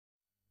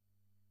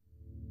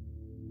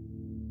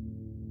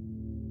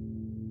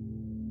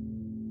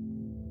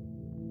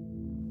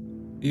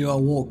You are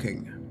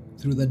walking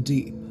through the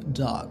deep,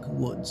 dark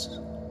woods.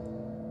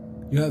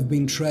 You have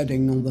been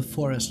treading on the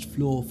forest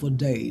floor for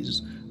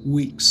days,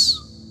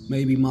 weeks,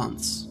 maybe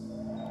months.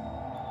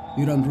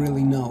 You don't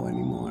really know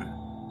anymore.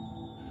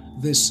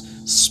 This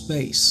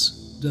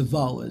space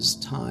devours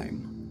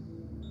time.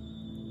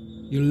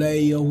 You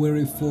lay your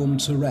weary form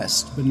to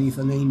rest beneath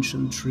an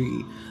ancient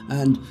tree,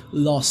 and,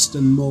 lost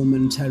in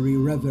momentary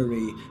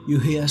reverie, you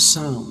hear a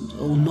sound,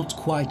 or not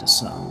quite a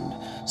sound,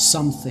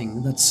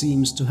 something that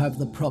seems to have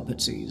the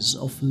properties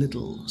of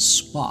little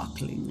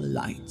sparkling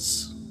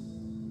lights.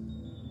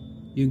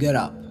 You get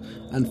up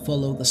and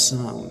follow the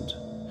sound.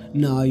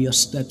 Now your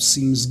step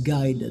seems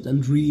guided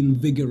and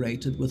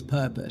reinvigorated with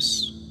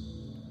purpose.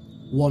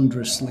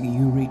 Wondrously,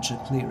 you reach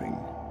a clearing.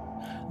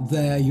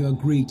 There you are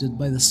greeted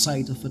by the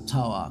sight of a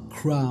tower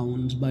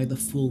crowned by the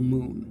full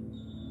moon.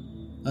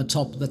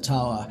 Atop the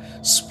tower,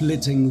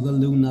 splitting the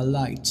lunar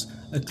light,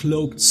 a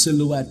cloaked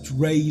silhouette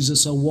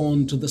raises a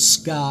wand to the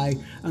sky,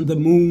 and the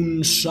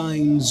moon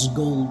shines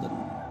golden.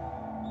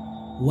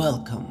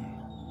 Welcome,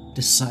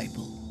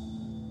 disciple.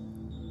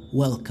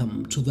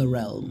 Welcome to the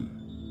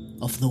realm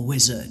of the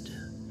wizard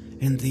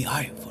in the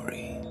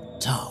Ivory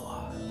Tower.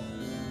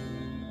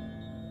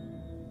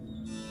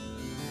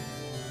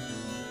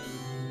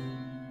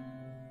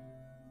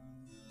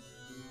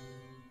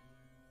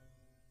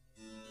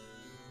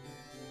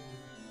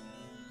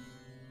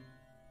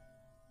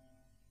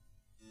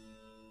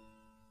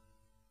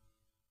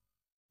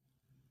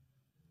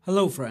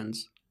 Hello,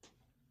 friends.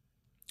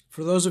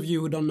 For those of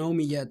you who don't know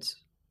me yet,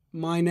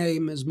 my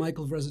name is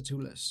Michael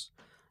Vresitulis,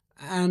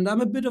 and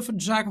I'm a bit of a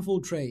jack of all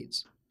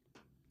trades.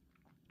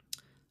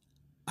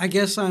 I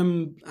guess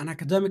I'm an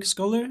academic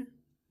scholar.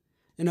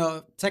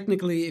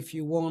 Technically, if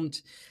you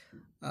want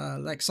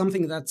like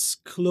something that's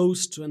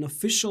close to an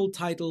official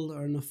title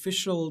or an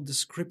official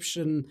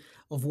description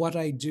of what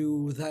I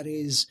do that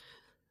is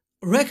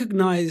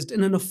recognized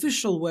in an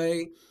official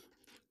way,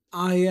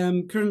 I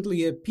am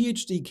currently a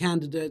PhD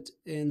candidate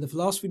in the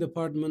philosophy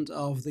department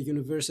of the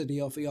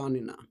University of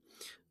Ioannina.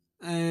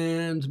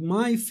 And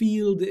my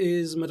field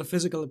is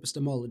metaphysical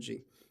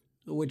epistemology,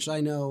 which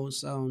I know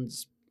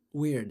sounds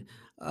weird.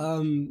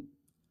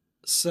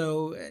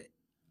 So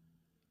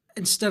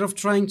instead of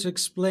trying to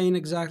explain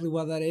exactly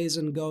what that is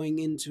and going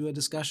into a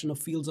discussion of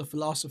fields of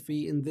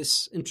philosophy in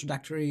this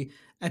introductory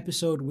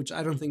episode, which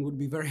I don't think would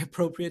be very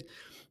appropriate,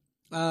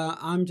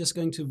 I'm just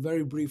going to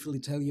very briefly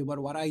tell you about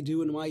what I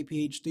do in my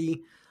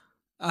PhD.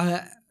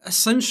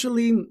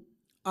 Essentially,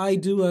 I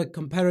do a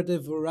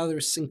comparative or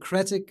rather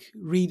syncretic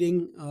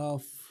reading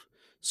of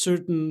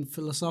certain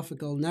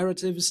philosophical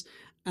narratives,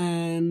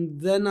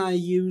 and then I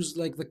use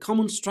like the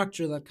common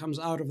structure that comes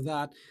out of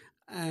that,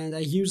 and I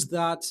use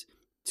that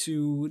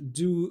to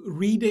do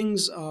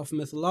readings of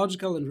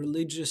mythological and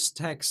religious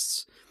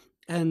texts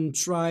and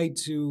try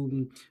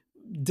to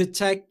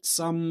detect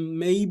some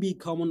maybe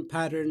common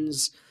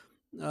patterns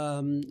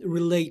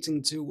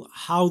relating to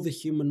how the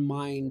human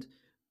mind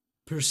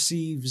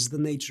perceives the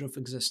nature of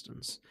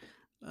existence.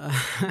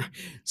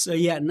 So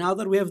yeah, now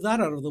that we have that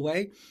out of the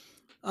way,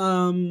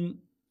 I'm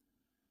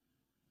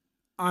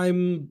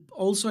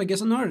also, I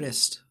guess, an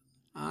artist.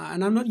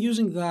 And I'm not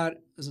using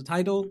that as a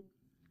title.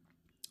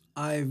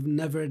 I've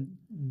never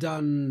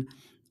done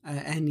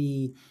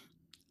any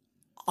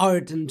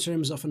art in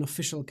terms of an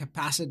official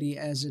capacity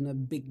as in a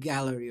big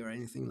gallery or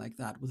anything like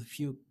that, with a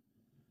few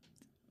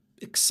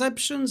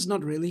exceptions,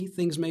 not really,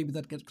 things maybe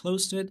that get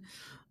close to it.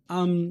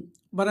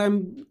 But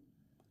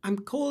I'm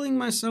calling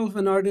myself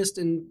an artist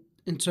in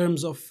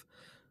terms of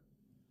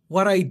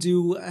what I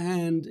do,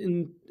 and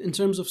in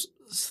terms of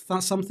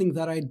something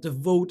that I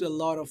devote a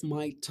lot of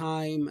my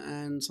time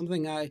and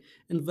something I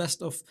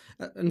invest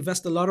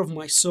a lot of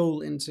my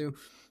soul into.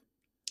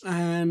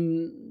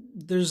 And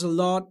there's a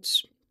lot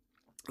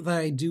that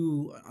I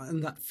do in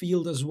that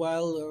field as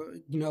well,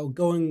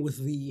 going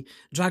with the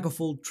jack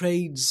of all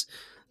trades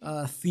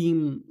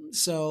theme.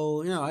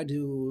 So, I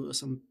do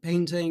some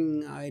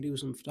painting, I do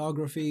some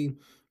photography,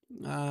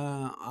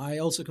 I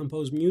also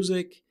compose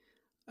music,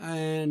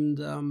 and,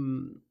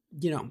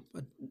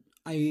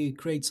 I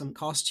create some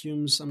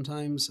costumes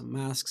sometimes, some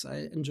masks.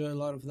 I enjoy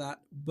a lot of that.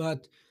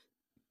 But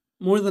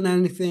more than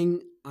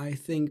anything, I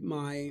think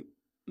my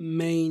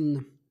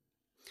main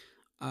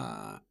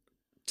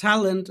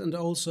talent, and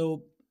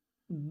also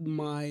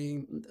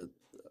my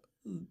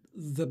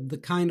the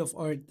kind of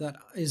art that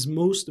is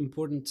most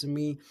important to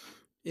me,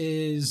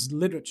 is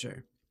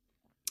literature.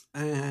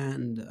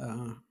 And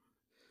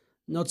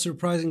not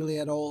surprisingly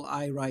at all,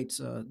 I write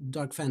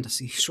dark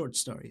fantasy short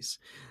stories.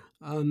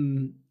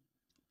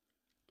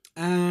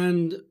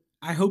 And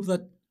I hope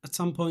that at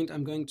some point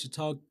I'm going to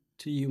talk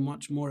to you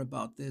much more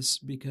about this,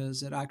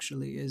 because it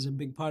actually is a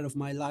big part of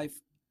my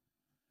life,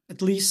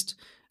 at least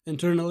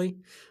internally.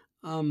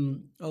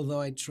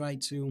 Although I try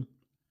to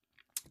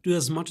do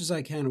as much as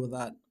I can with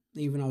that,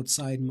 even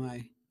outside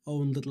my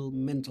own little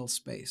mental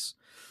space.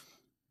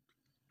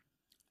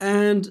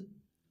 And,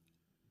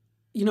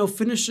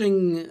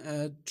 finishing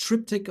a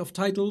triptych of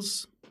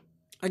titles,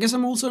 I guess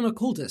I'm also an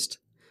occultist,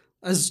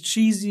 as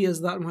cheesy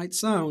as that might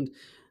sound.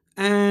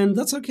 And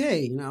that's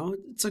okay,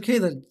 It's okay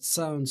that it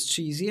sounds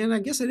cheesy, and I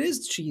guess it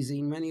is cheesy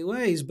in many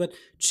ways, but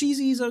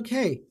cheesy is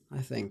okay,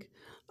 I think.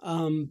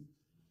 Um,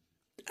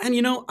 and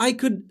I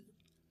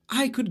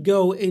could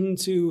go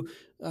into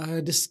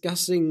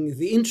discussing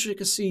the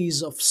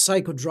intricacies of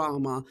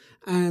psychodrama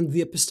and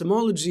the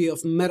epistemology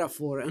of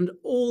metaphor and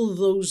all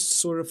those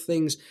sort of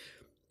things.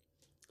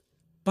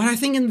 But I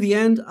think in the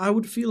end, I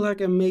would feel like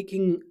I'm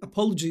making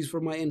apologies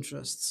for my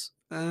interests.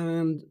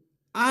 And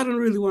I don't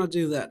really want to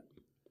do that.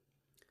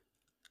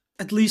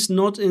 At least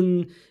not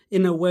in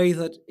a way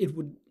that it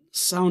would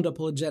sound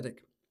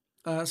apologetic.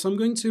 So I'm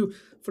going to,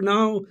 for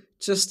now,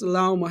 just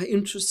allow my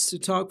interests to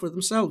talk for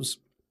themselves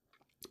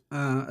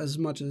as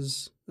much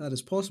as that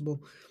is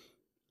possible.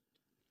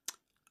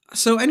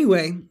 So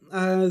anyway,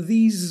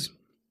 these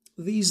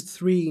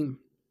three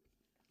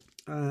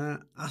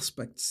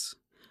aspects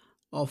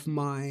of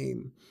my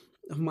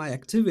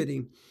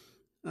activity.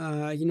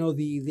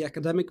 The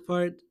academic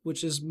part,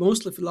 which is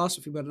mostly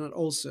philosophy, but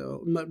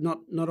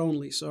not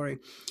only. Sorry,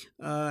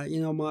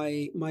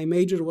 my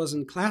major was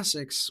in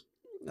classics.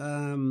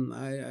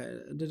 I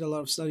did a lot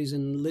of studies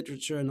in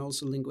literature and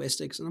also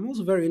linguistics, and I'm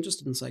also very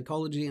interested in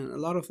psychology and a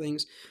lot of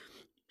things.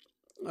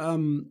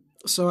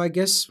 So I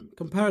guess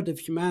comparative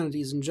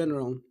humanities in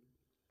general.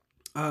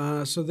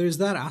 So there's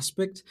that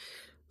aspect.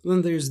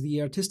 Then there's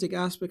the artistic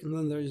aspect, and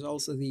then there's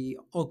also the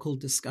occult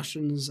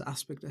discussions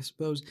aspect, I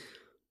suppose.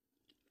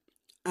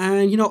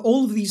 And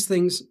all of these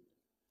things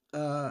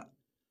are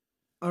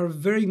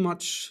very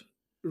much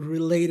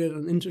related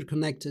and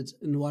interconnected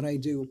in what I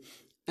do.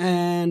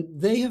 And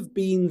they have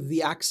been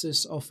the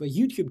axis of a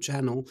YouTube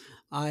channel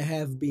I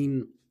have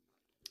been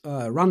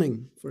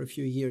running for a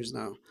few years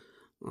now.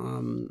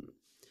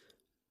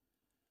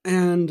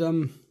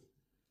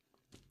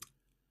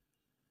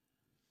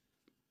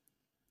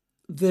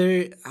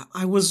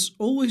 I was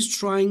always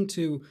trying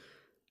to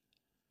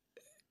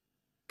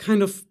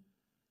kind of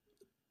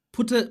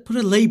put a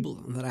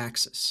label on that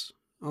axis,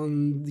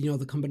 on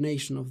the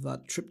combination of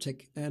that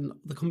triptych and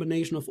the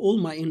combination of all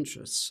my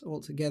interests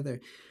all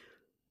together.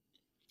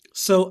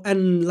 So,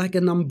 and like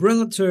an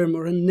umbrella term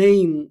or a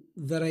name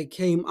that I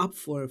came up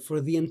for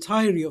the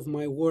entirety of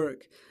my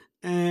work,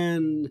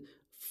 and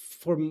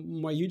for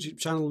my YouTube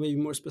channel maybe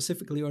more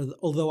specifically,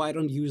 although I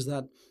don't use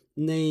that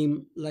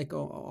name like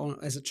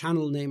as a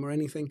channel name or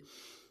anything.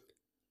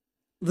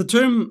 The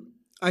term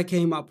I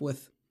came up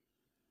with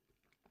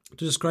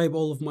to describe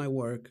all of my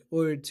work,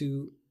 or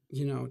to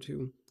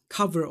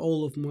cover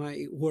all of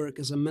my work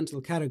as a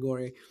mental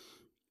category,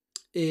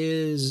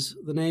 is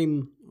the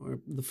name or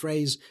the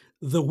phrase,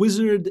 "The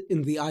Wizard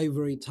in the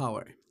Ivory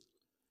Tower."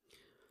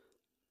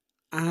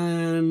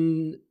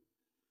 And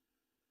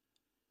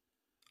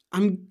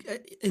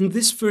in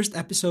this first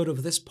episode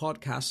of this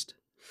podcast,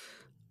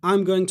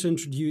 I'm going to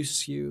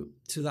introduce you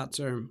to that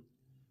term,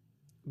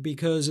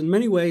 because in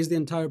many ways the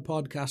entire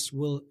podcast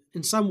will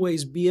in some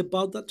ways be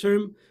about that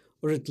term,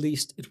 or at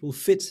least it will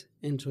fit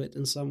into it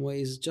in some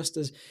ways, just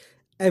as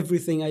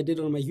everything I did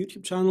on my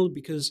YouTube channel,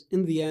 because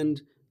in the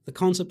end, the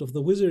concept of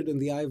the wizard in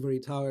the ivory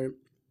tower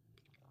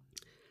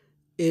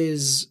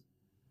is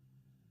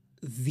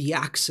the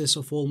axis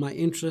of all my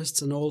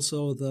interests, and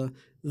also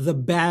the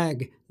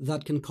bag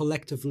that can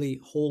collectively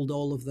hold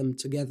all of them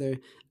together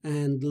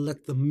and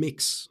let them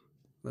mix,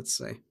 let's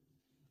say.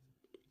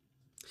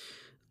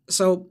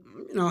 So,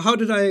 how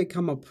did I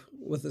come up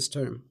with this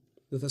term,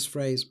 with this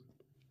phrase?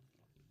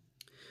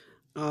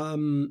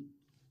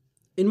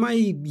 In my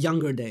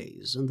younger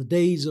days, in the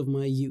days of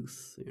my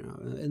youth,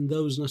 in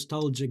those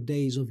nostalgic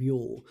days of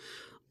yore,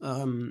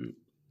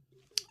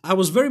 I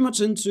was very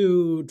much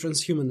into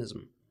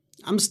transhumanism.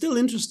 I'm still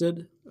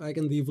interested, like,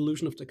 in the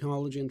evolution of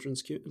technology and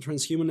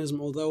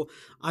transhumanism, although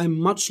I'm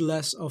much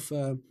less of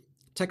a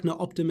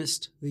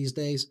techno-optimist these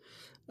days.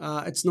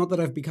 It's not that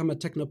I've become a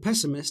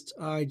techno-pessimist.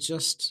 I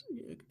just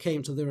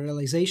came to the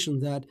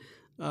realization that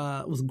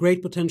with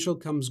great potential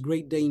comes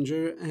great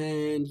danger,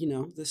 and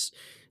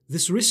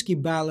this risky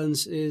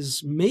balance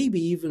is maybe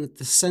even at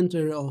the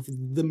center of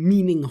the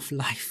meaning of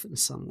life in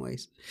some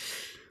ways.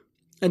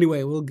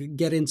 Anyway, we'll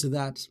get into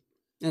that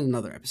in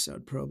another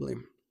episode, probably.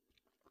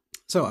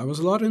 So I was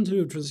a lot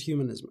into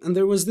transhumanism, and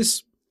there was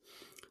this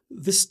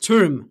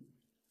term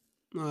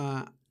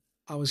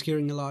I was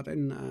hearing a lot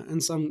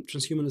in some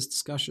transhumanist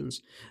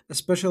discussions,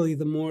 especially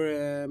the more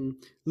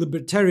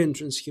libertarian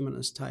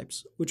transhumanist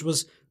types, which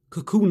was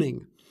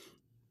cocooning.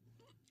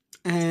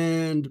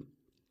 And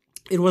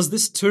it was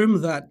this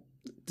term that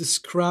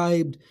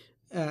described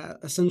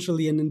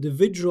essentially an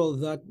individual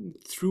that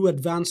through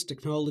advanced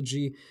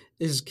technology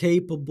is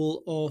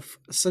capable of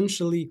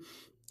essentially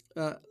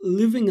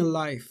living a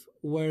life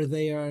where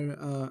they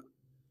are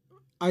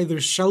either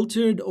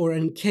sheltered or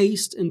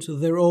encased into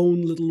their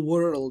own little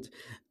world,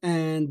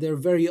 and they're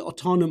very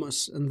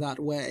autonomous in that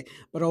way,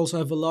 but also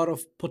have a lot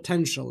of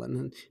potential,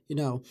 and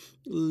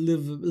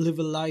live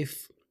a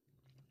life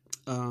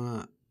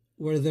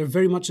where they're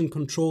very much in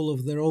control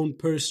of their own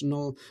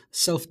personal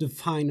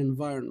self-defined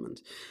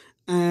environment.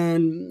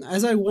 And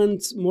as I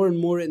went more and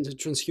more into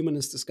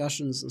transhumanist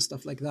discussions and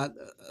stuff like that,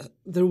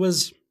 there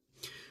was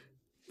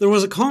there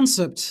was a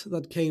concept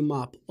that came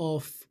up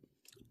of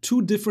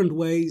two different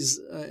ways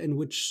in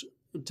which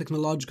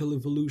technological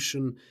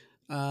evolution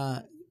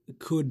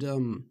could,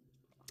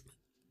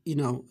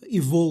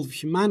 evolve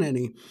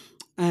humanity.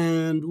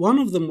 And one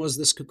of them was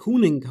this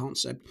cocooning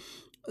concept.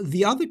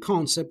 The other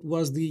concept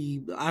was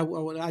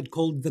what I'd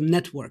call the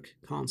network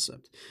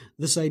concept.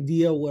 This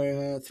idea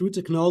where through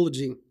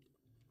technology,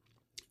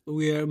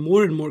 we are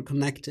more and more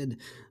connected,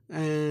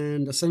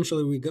 and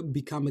essentially we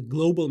become a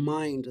global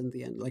mind in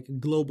the end, like a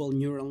global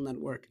neural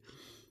network.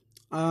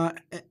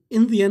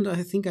 In the end,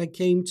 I think I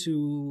came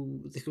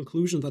to the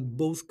conclusion that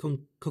both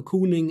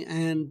cocooning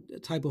and a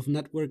type of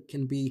network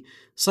can be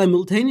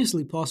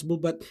simultaneously possible,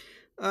 but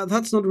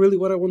that's not really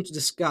what I want to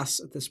discuss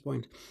at this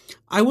point.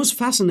 I was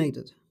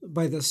fascinated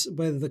by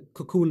the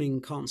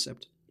cocooning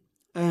concept,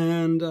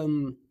 and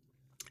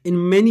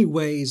in many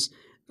ways,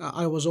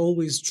 I was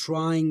always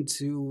trying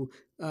to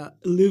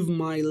live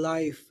my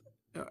life,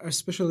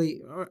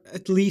 especially, or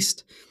at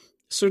least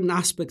certain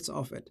aspects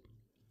of it,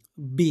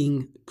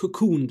 being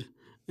cocooned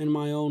in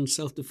my own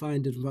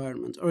self-defined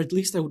environment, or at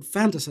least I would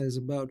fantasize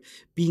about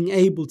being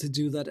able to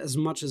do that as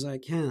much as I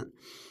can.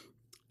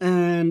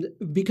 And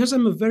because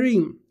I'm a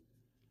very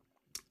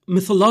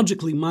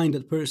mythologically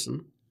minded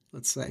person,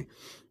 let's say,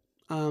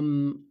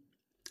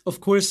 of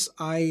course,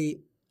 I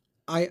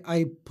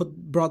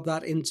brought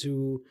that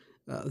into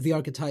the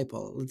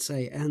archetypal, let's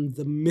say, and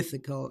the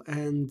mythical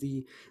and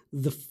the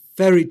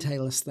fairy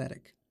tale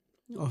aesthetic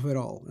of it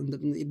all, and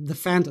the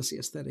fantasy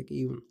aesthetic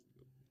even.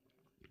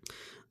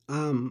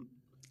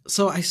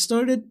 So I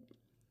started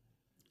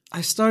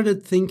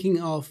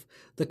thinking of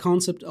the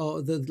concept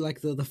of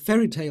the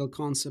fairy tale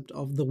concept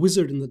of the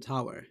wizard in the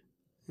tower,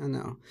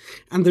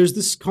 and there's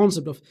this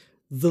concept of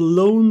the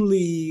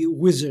lonely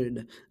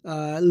wizard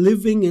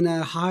living in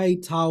a high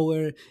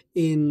tower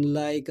in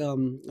a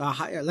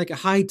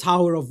high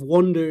tower of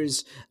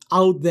wonders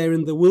out there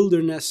in the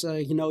wilderness,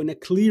 in a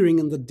clearing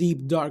in the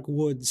deep dark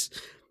woods,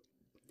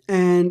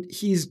 and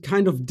he's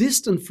kind of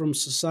distant from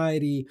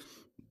society.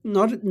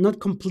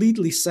 Not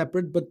completely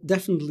separate, but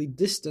definitely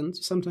distant,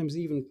 sometimes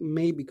even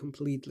maybe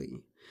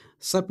completely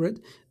separate,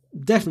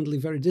 definitely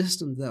very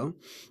distant though.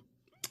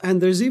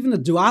 And there's even a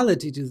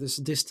duality to this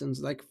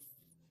distance, like,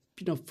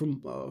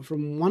 from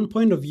one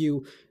point of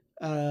view,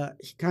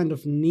 he kind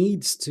of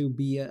needs to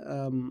be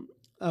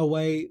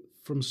away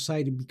from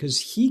society because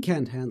he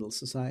can't handle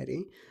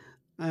society.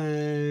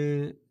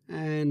 And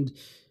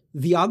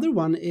the other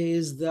one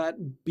is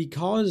that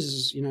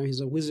because,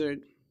 he's a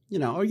wizard,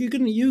 or you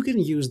can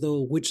use the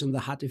witch in the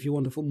hat if you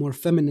want a more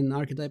feminine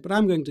archetype, but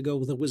I'm going to go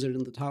with the wizard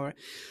in the tower.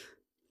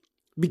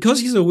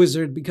 Because he's a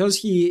wizard, because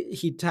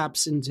he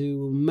taps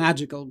into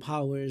magical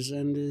powers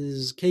and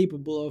is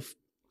capable of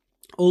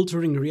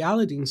altering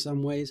reality in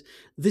some ways,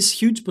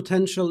 this huge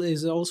potential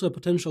is also a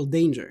potential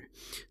danger.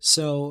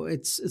 So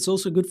it's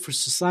also good for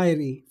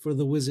society, for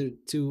the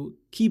wizard to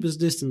keep his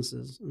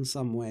distances in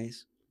some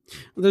ways.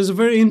 There's a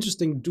very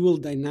interesting dual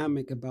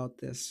dynamic about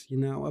this,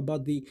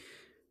 about the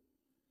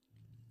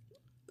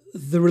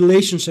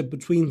relationship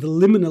between the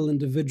liminal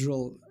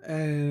individual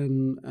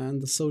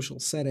and the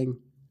social setting.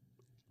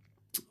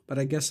 But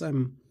I guess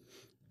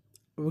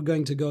we're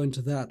going to go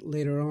into that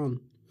later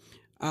on.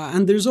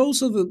 And there's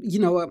also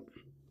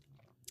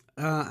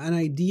an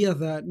idea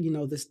that,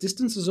 this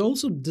distance is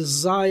also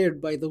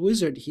desired by the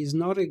wizard. He's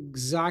not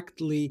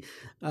exactly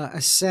a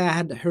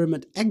sad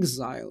hermit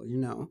exile,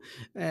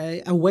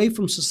 away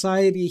from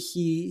society.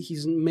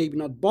 He's maybe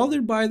not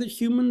bothered by the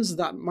humans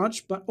that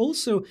much, but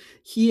also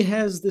he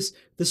has this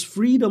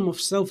freedom of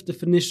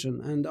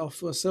self-definition and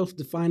of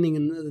self-defining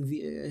in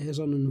his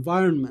own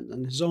environment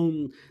and his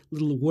own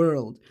little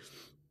world,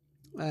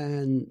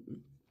 and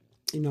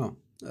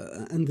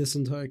and this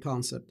entire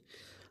concept.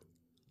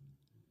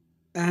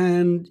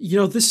 And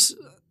this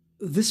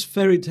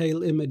fairy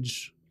tale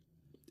image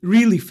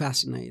really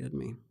fascinated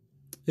me.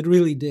 It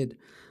really did.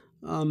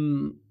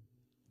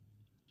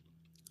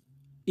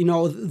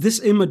 This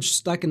image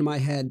stuck in my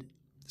head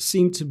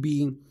seemed to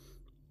be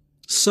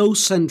so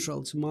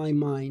central to my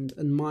mind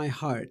and my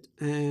heart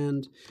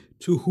and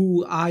to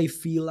who I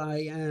feel I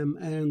am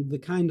and the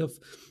kind of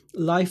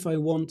life I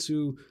want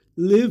to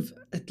live,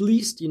 at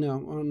least,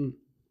 on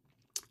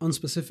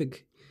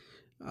specific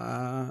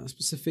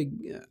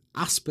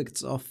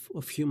aspects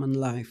of human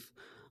life,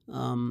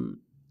 and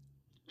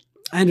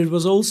it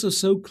was also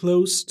so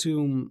close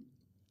to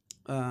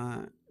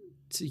my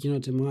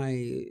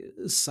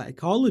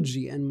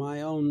psychology and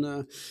my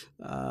own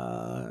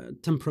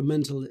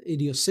temperamental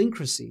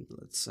idiosyncrasy,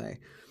 let's say.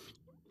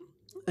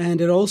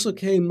 And it also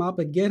came up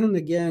again and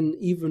again,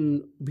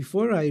 even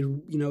before I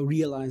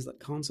realized that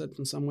concept.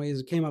 In some ways,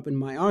 it came up in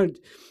my art.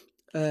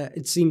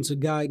 It seemed to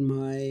guide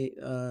my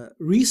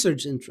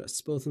research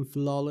interests, both in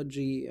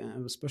philology,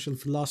 especially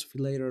philosophy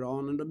later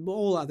on, and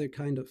all other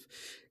kinds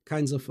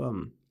of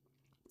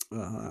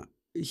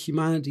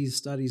humanities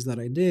studies that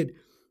I did.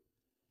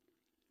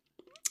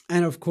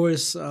 And of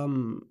course,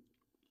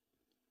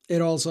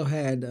 it also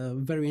had a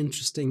very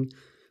interesting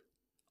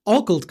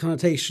occult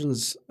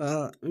connotations,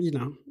 we're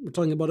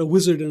talking about a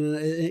wizard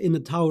in a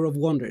Tower of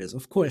Wonders.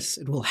 Of course,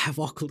 it will have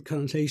occult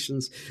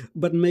connotations,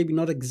 but maybe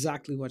not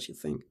exactly what you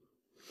think.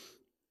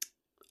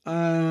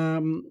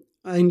 And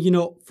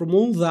from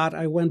all that,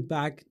 I went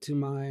back to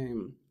my,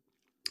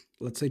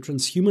 let's say,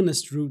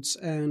 transhumanist roots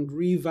and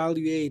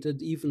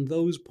reevaluated even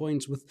those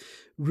points with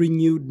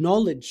renewed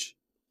knowledge,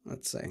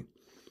 let's say.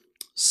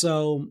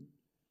 So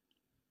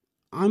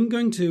I'm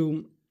going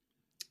to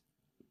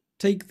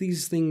take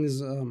these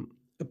things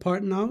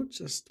apart now,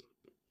 just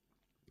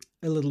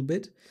a little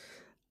bit.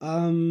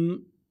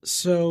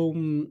 So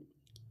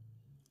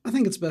I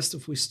think it's best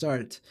if we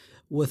start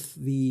with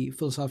the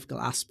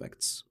philosophical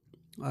aspects,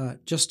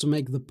 just to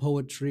make the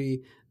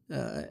poetry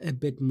a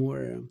bit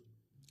more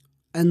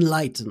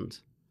enlightened.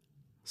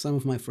 Some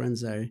of my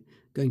friends are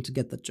going to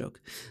get that joke.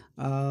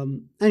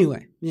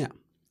 Anyway, yeah,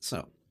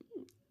 so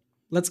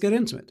let's get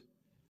into it.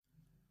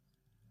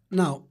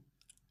 Now,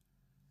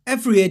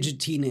 every edgy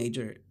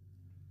teenager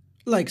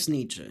likes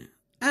Nietzsche,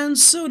 and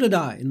so did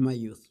I in my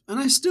youth, and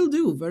I still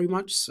do, very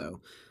much so.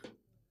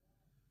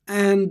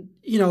 And,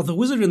 The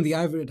Wizard in the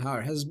Ivory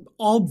Tower has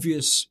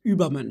obvious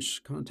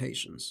Übermensch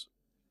connotations.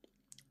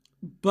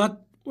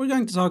 But we're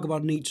going to talk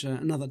about Nietzsche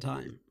another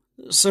time.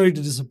 Sorry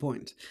to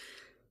disappoint.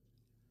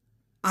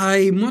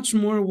 I much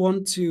more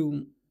want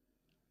to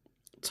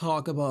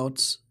talk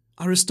about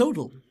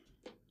Aristotle,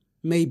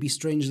 maybe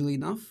strangely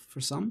enough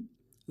for some,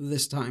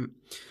 this time.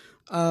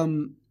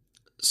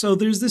 So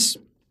there's this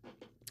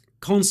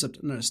concept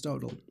in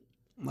Aristotle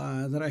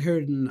that I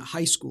heard in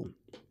high school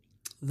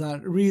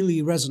that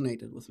really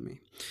resonated with me.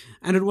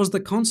 And it was the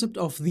concept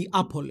of the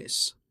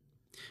apolis.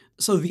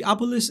 So the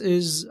apolis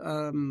is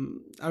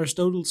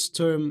Aristotle's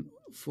term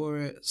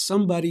for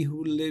somebody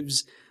who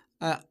lives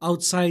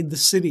outside the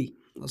city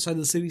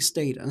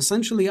state, and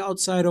essentially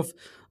outside of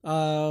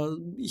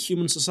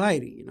human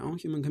society,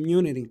 human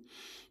community.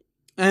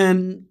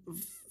 And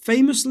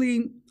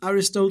famously,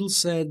 Aristotle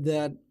said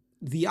that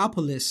the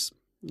apolis,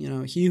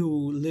 he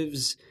who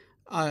lives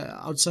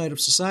outside of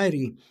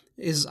society,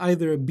 is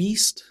either a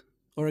beast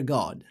or a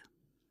god.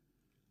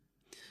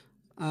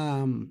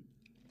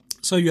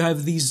 So you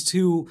have these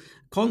two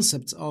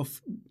concepts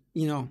of,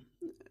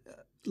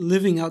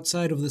 living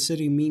outside of the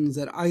city means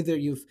that either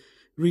you've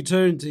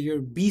returned to your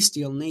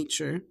bestial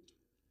nature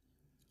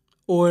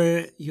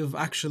or you've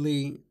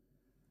actually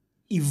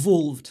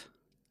evolved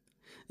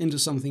into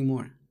something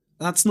more.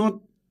 That's not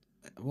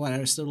what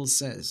Aristotle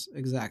says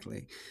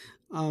exactly.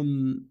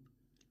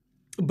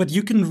 But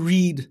you can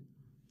read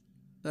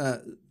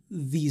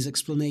these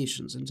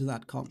explanations into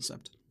that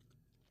concept.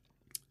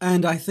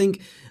 And I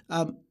think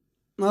not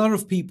a lot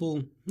of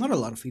people,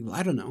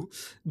 I don't know,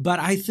 but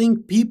I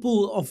think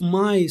people of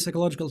my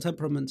psychological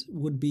temperament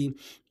would be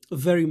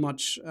very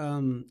much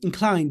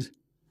inclined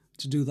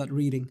to do that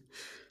reading.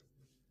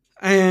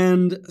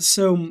 And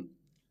so,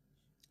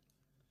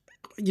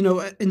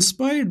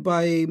 inspired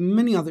by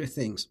many other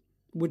things,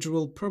 which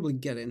we'll probably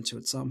get into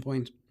at some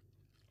point,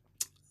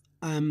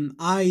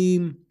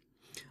 I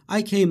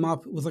came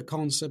up with a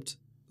concept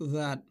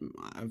that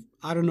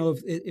I don't know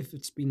if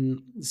it's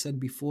been said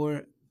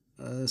before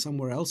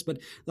somewhere else, but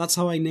that's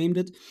how I named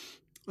it.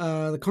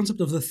 The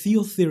concept of the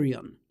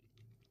Theotherion.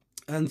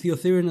 And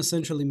Theotherion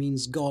essentially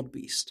means God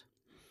beast.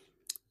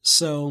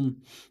 So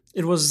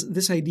it was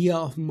this idea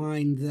of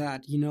mine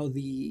that,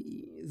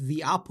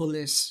 the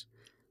apolis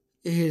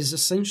is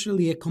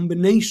essentially a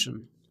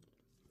combination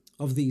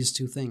of these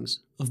two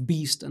things, of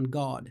beast and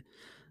God.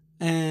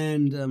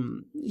 And,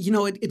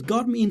 it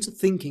got me into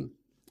thinking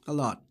a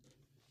lot.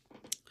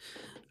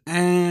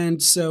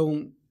 And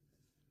so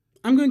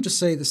I'm going to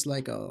say this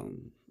like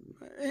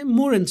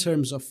more in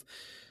terms of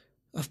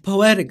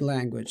poetic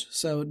language.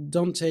 So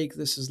don't take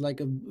this as like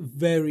a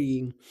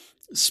very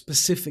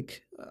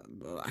specific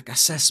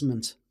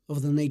assessment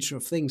of the nature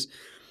of things.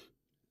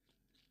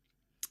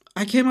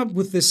 I came up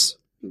with this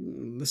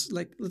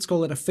like, let's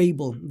call it a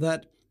fable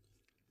that,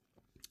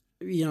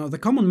 the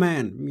common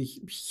man,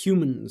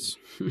 humans,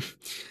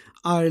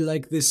 are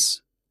like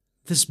this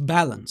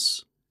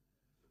balance,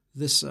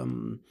 this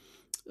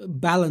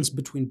balance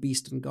between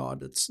beast and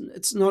God.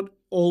 It's not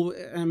all,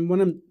 and when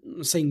I'm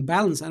saying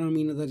balance, I don't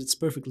mean that it's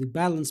perfectly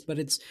balanced, but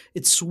it's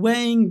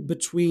swaying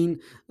between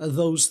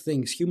those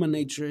things. Human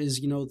nature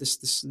is,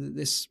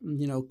 this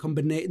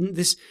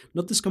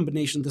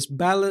combination,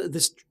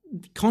 this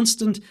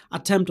constant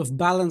attempt of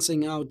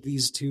balancing out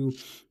these two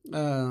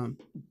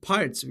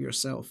parts of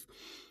yourself.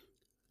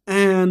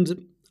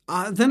 And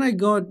then I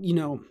got,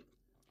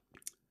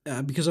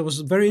 because I was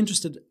very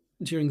interested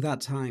during that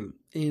time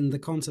in the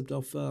concept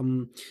of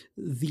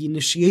the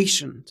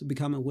initiation to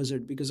become a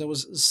wizard, because I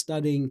was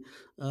studying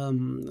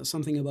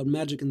something about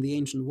magic in the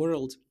ancient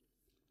world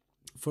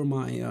for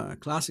my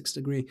classics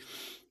degree.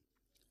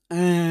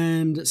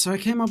 And so I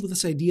came up with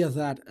this idea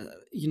that,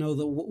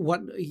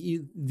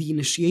 the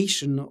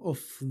initiation of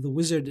the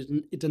wizard,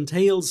 it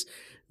entails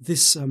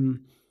this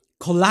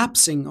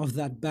collapsing of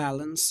that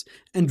balance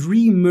and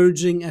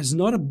re-emerging as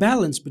not a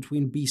balance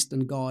between beast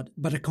and God,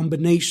 but a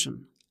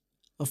combination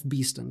of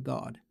beast and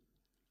God.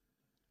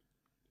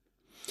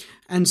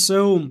 And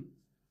so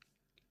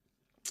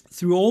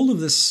through all of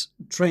this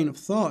train of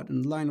thought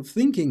and line of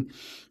thinking,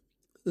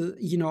 there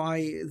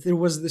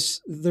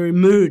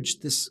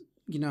emerged this,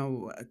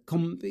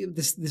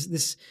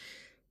 this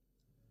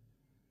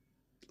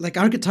like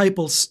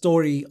archetypal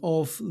story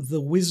of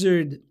the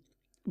wizard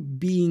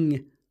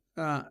being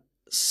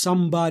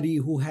somebody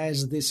who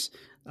has this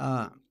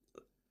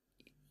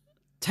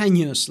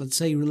tenuous, let's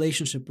say,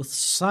 relationship with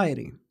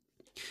society.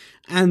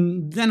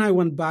 And then I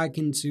went back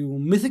into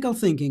mythical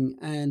thinking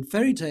and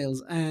fairy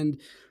tales, and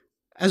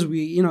as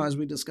we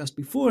discussed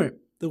before,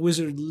 the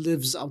wizard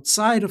lives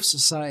outside of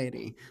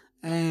society,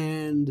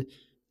 and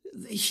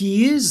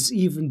he is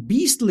even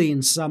beastly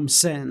in some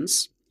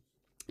sense,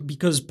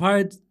 because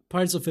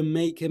parts of him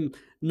make him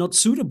not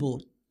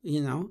suitable,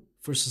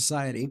 for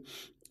society.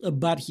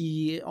 But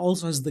he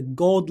also has the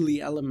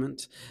godly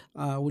element,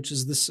 which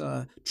is this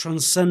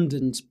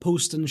transcendent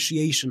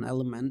post-initiation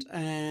element,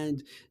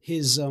 and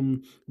his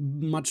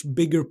much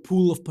bigger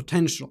pool of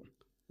potential,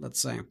 let's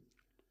say.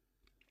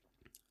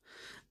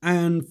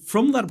 And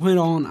from that point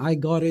on, I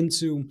got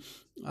into,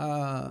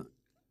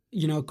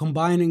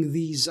 combining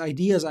these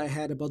ideas I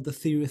had about the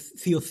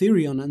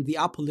Theotherion and the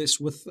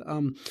Apolis with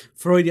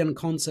Freudian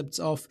concepts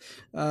of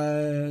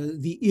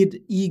the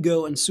id,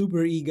 ego, and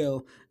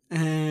superego,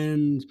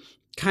 and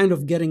kind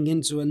of getting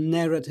into a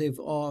narrative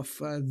of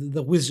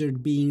the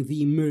wizard being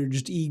the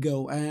emerged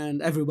ego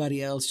and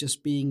everybody else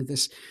just being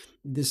this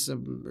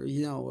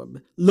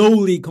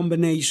lowly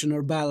combination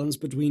or balance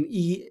between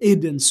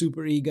id and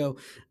superego.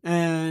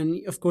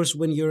 And of course,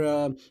 when you're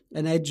an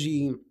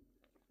edgy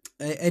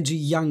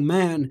young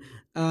man,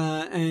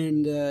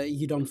 and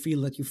you don't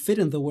feel that you fit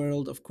in the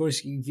world, of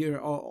course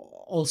you're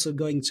also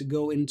going to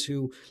go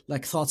into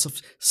like thoughts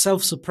of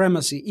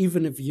self-supremacy,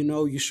 even if you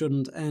know you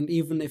shouldn't, and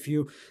even if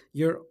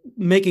you're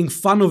making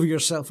fun of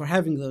yourself for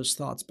having those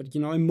thoughts. But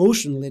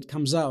emotionally it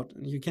comes out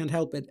and you can't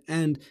help it,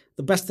 and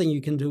the best thing you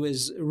can do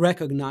is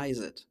recognize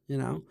it.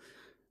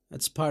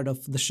 That's part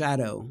of the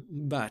shadow.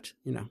 But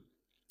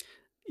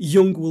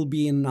Jung will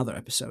be in another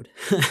episode.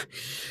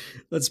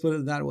 Let's put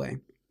it that way.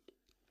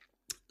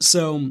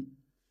 So,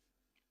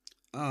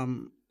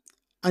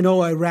 I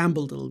know I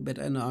rambled a little bit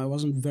and I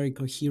wasn't very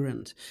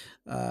coherent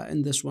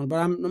in this one, but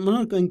I'm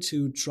not going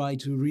to try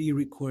to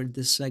re-record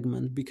this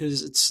segment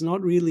because it's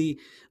not really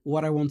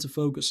what I want to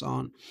focus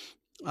on.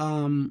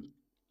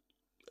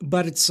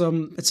 But it's a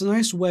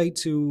nice way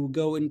to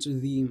go into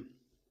the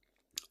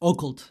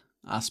occult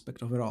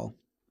aspect of it all.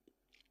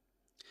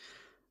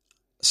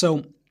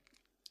 So,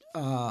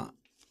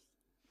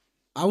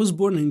 I was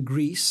born in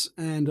Greece,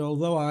 and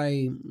although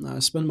I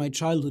spent my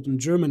childhood in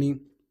Germany,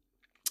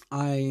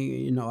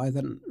 I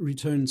then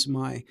returned to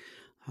my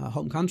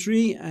home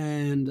country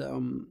and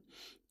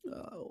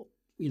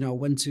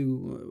went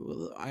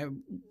to I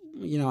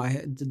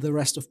did the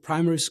rest of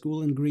primary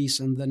school in Greece,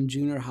 and then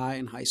junior high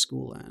and high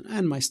school,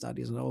 and my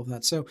studies and all of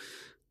that. So,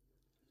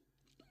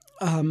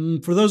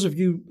 for those of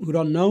you who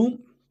don't know,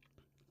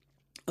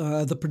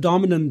 the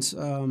predominant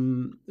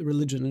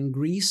religion in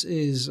Greece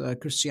is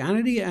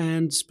Christianity,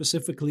 and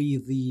specifically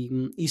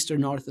the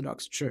Eastern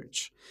Orthodox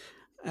Church.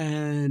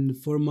 And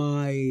for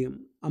my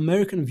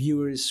American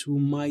viewers who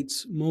might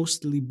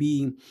mostly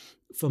be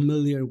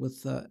familiar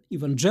with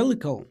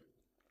evangelical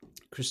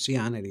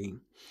Christianity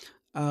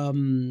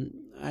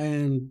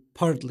and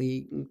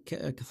partly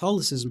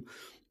Catholicism,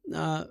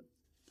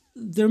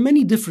 there are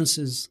many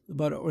differences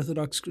about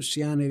Orthodox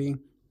Christianity.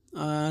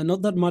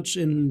 Not that much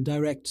in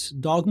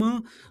direct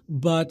dogma,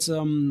 but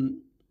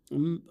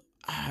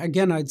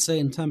again, I'd say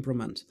in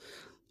temperament,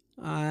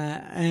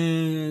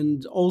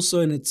 and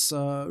also in its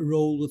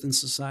role within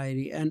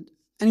society. And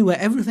anyway,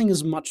 everything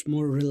is much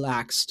more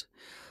relaxed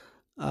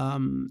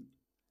in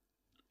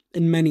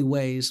many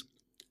ways.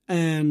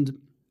 And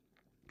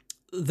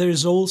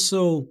there's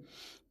also,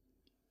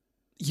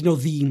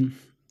 the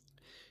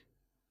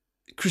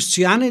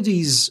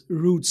Christianity's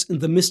roots in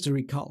the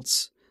mystery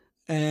cults,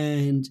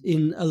 and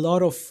in a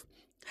lot of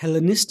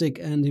Hellenistic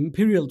and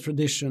imperial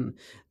tradition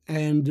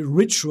and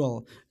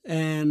ritual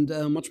and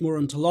much more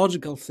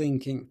ontological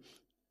thinking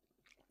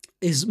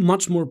is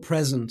much more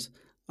present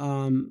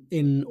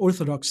in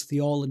Orthodox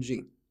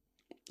theology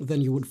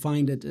than you would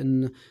find it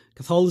in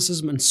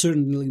Catholicism, and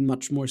certainly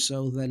much more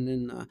so than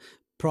in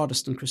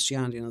Protestant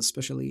Christianity, and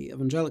especially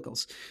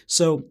evangelicals.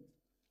 So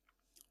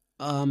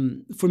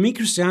for me,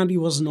 Christianity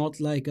was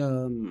not like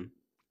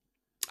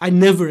I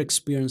never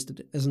experienced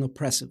it as an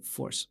oppressive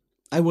force.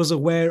 I was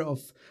aware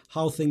of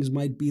how things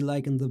might be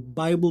like in the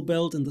Bible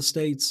Belt in the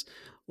States,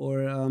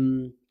 or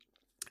in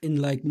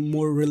like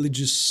more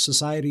religious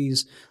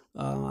societies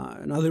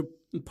in other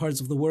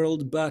parts of the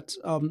world. But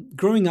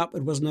growing up,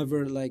 it was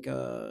never like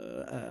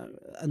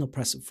an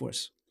oppressive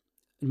force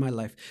in my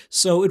life.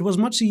 So it was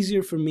much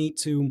easier for me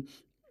to,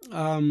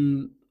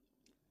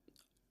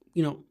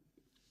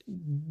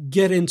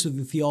 get into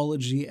the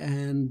theology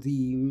and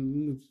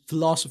the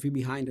philosophy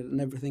behind it and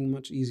everything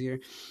much easier.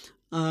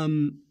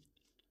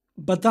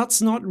 But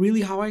that's not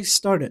really how I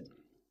started.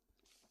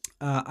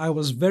 I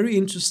was very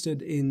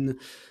interested in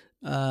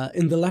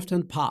the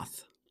left-hand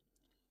path.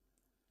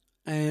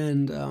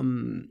 And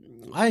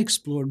I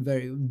explored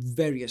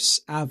various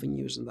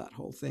avenues in that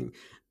whole thing.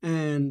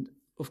 And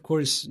of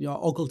course,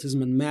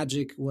 occultism and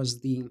magic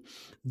was the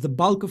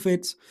bulk of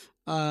it.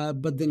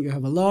 But then you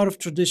have a lot of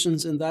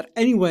traditions in that.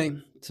 Anyway,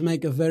 to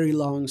make a very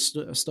long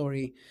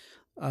story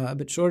a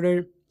bit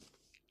shorter,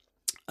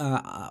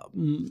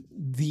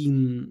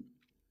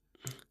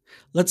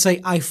 let's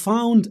say I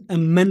found a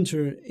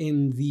mentor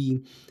in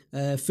the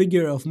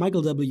figure of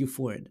Michael W.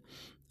 Ford,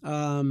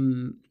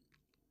 who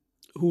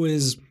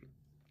is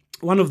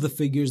one of the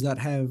figures that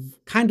have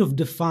kind of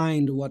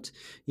defined what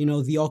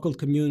the occult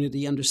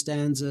community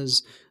understands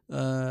as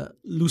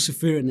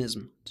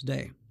Luciferianism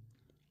today.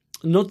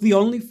 Not the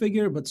only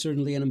figure, but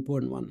certainly an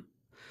important one.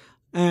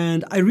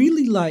 And I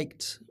really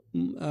liked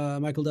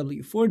Michael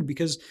W. Ford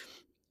because,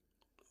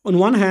 on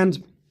one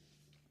hand,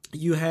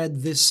 you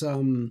had this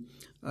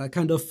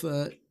kind of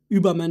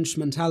Übermensch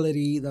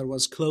mentality that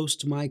was close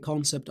to my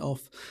concept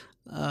of,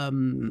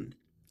 the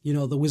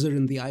wizard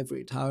in the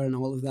ivory tower and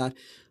all of that.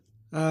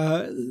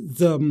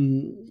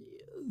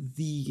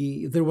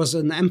 There was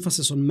an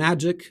emphasis on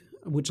magic,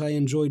 which I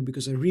enjoyed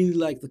because I really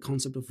liked the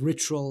concept of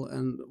ritual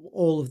and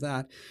all of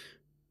that.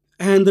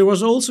 And there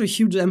was also a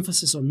huge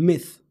emphasis on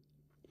myth.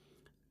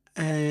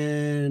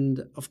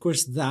 And of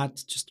course,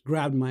 that just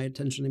grabbed my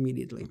attention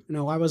immediately.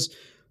 I was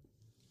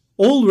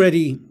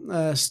already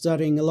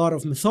studying a lot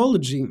of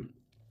mythology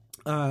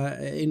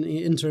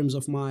in terms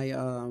of my,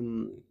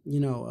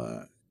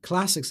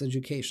 classics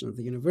education at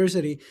the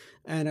university,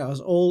 and I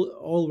was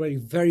already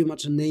very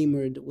much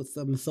enamored with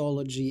the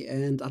mythology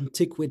and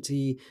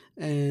antiquity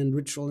and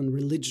ritual and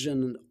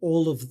religion and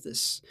all of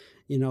this,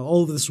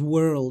 all of this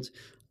world.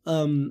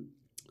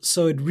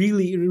 So it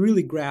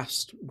really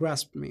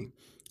grasped me.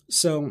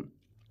 So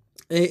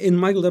in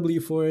Michael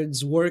W.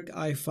 Ford's work,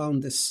 I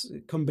found this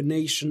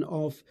combination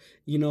of,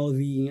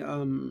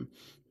 let's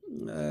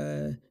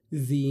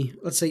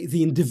say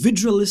the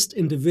individualist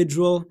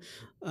individual,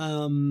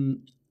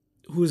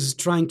 who's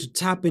trying to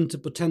tap into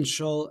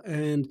potential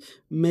and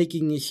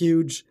making a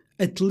huge,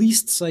 at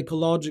least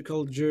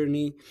psychological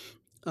journey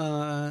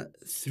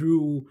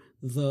through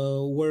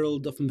the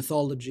world of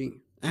mythology,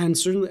 and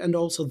certainly, and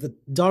also the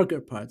darker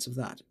parts of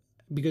that,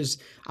 because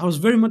I was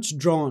very much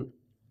drawn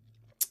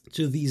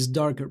to these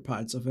darker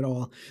parts of it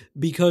all,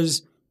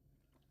 because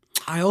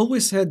I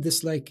always had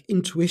this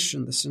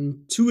intuition, this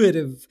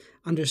intuitive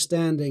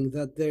understanding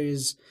that there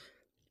is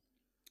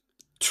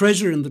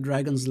treasure in the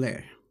dragon's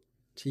lair,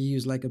 to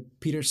use a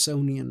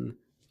Petersonian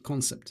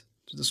concept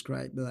to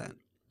describe that.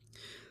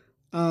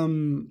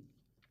 And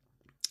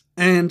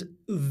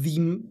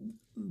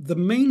the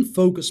main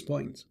focus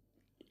point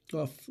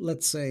of,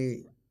 let's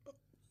say,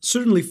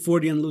 certainly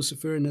Fordian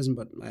Luciferianism,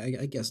 but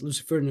I guess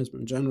Luciferianism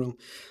in general,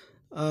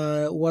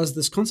 was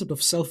this concept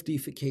of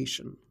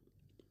self-deification,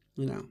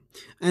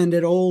 and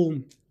it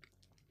all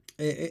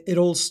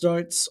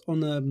starts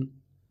on a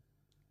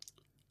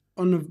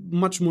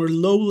much more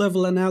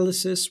low-level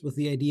analysis with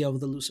the idea of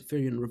the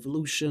Luciferian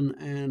Revolution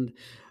and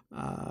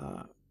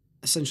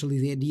essentially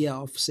the idea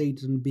of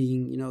Satan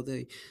being,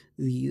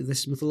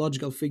 this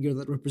mythological figure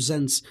that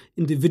represents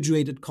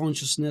individuated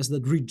consciousness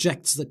that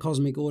rejects the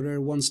cosmic order,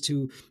 wants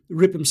to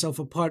rip himself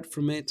apart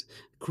from it,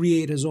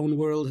 create his own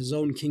world, his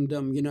own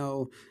kingdom,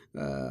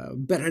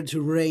 better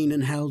to reign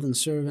in hell than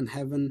serve in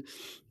heaven.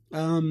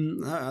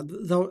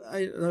 Though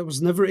I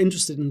was never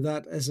interested in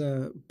that as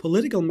a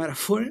political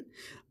metaphor,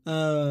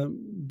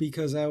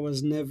 because I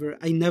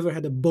never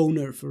had a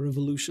boner for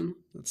revolution,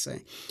 let's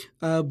say,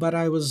 but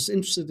I was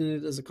interested in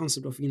it as a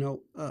concept of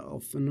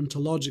of an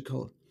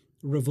ontological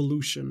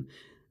revolution,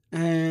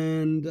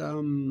 and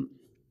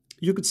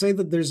you could say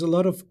that there's a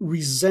lot of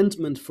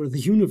resentment for the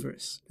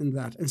universe in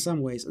that, in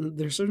some ways, and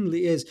there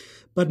certainly is,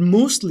 but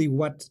mostly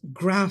what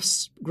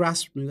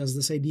grasped me was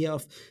this idea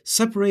of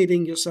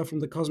separating yourself from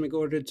the cosmic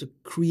order to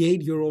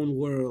create your own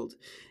world,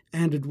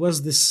 and it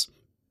was this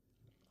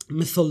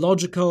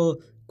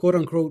mythological,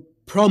 quote-unquote,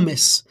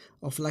 promise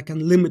of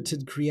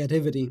unlimited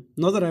creativity.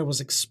 Not that I was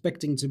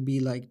expecting to be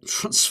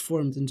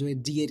transformed into a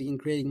deity and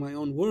creating my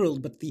own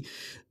world, but the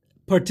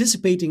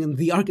participating in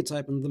the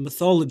archetype and the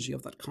mythology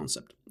of that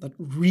concept that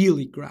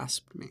really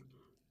grasped me.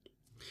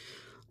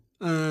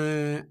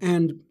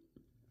 And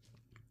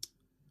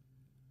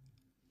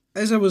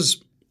as I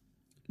was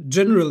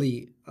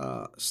generally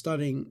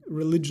studying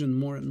religion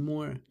more and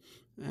more,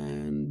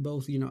 and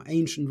both,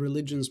 ancient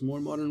religions,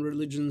 more modern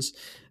religions,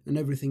 and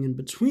everything in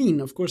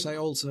between. Of course, I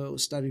also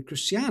studied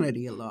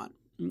Christianity a lot,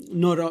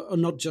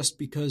 not just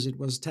because it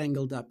was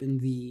tangled up in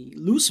the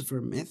Lucifer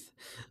myth,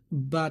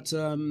 but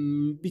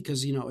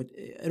because,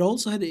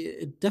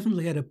 it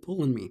definitely had a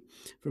pull on me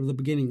from the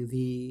beginning,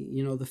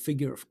 the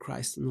figure of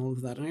Christ and all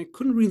of that. And I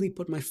couldn't really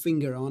put my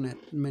finger on it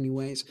in many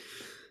ways.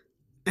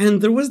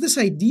 And there was this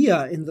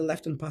idea in the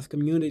left-hand path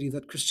community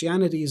that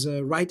Christianity is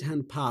a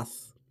right-hand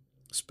path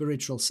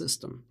spiritual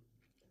system.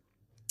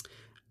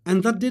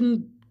 And that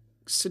didn't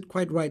sit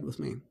quite right with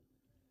me.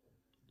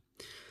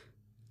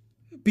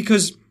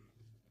 Because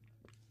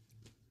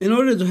in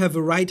order to have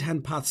a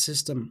right-hand path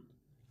system,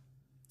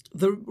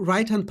 the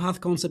right-hand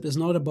path concept is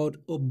not about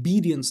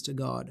obedience to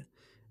God.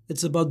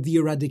 It's about the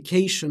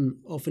eradication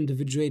of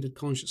individuated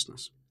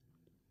consciousness.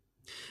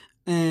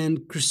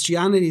 And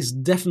Christianity is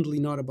definitely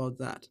not about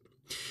that.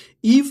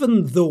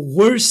 Even the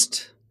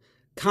worst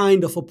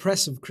kind of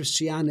oppressive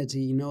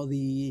Christianity,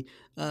 the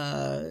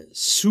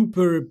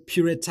super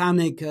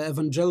puritanic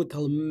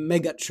evangelical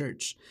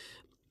megachurch,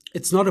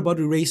 it's not about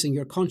erasing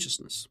your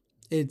consciousness.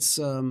 It's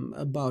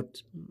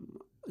about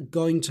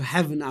going to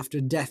heaven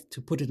after death,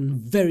 to put it in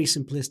very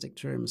simplistic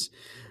terms,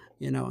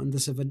 and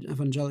this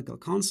evangelical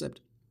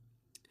concept,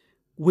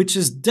 which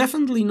is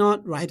definitely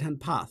not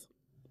right-hand path.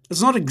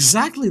 It's not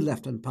exactly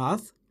left-hand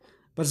path,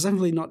 but it's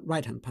definitely not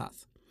right-hand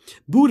path.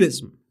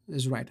 Buddhism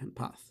is right-hand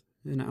path,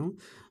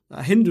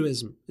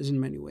 Hinduism is in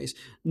many ways.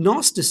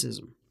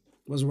 Gnosticism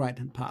was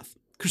right-hand path.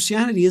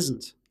 Christianity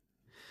isn't.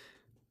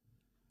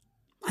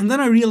 And then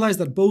I realized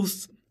that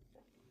both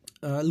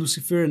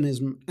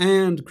Luciferianism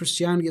and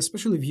Christianity,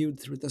 especially viewed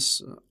through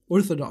this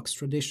Orthodox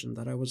tradition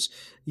that I was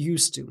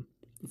used to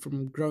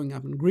from growing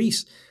up in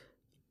Greece,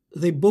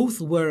 they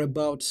both were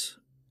about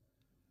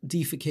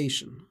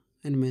deification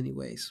in many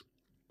ways.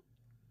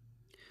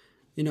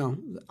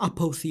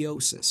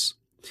 Apotheosis.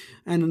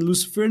 And in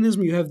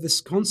Luciferianism, you have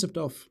this concept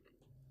of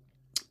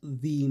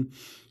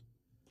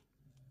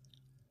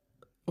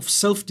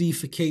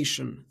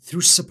self-deification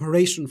through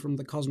separation from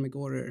the cosmic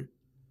order.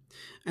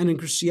 And in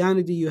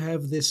Christianity, you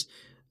have this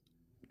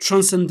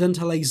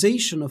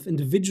transcendentalization of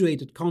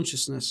individuated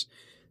consciousness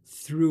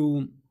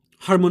through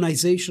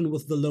harmonization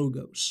with the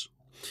logos.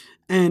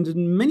 And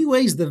in many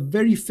ways, the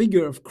very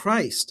figure of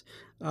Christ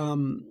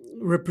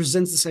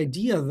represents this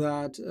idea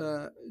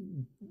that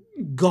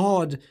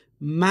God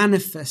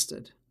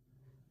manifested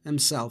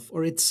himself,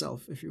 or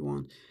itself, if you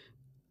want,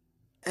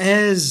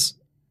 as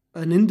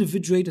an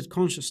individuated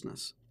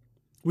consciousness,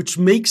 which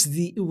makes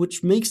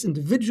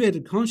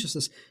individuated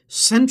consciousness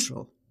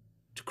central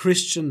to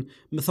Christian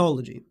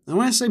mythology. And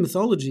when I say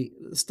mythology,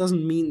 this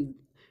doesn't mean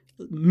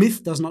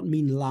myth, does not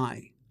mean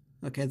lie.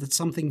 Okay, that's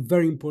something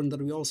very important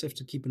that we also have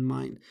to keep in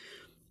mind.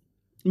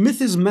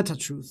 Myth is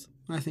meta-truth,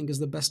 I think, is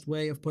the best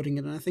way of putting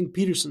it. And I think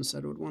Peterson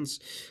said it once.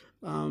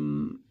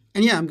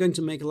 And yeah, I'm going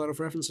to make a lot of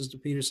references to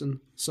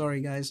Peterson.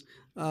 Sorry, guys,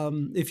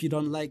 if you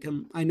don't like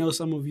him. I know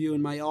some of you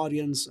in my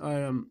audience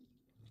are,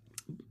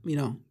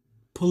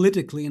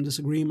 politically in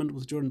disagreement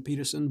with Jordan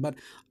Peterson, but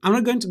I'm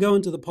not going to go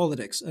into the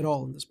politics at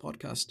all in this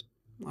podcast.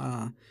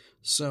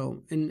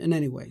 So in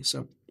any way,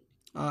 so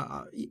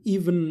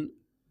even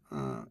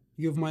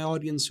you have my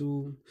audience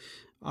who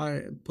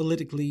are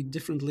politically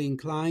differently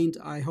inclined,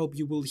 I hope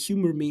you will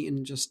humor me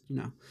and just,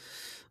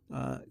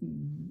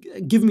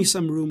 give me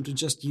some room to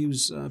just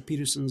use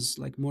Peterson's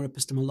more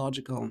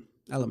epistemological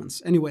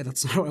elements. Anyway,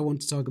 that's not what I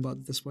want to talk about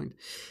at this point.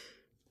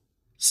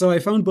 So I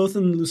found both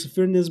in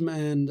Luciferianism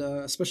and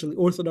especially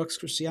Orthodox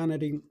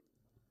Christianity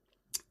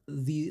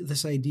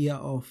this idea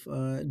of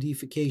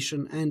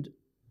deification and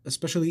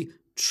especially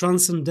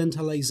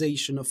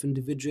transcendentalization of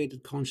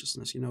individuated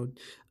consciousness,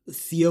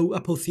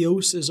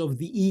 apotheosis of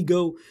the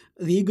ego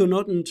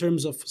not in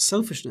terms of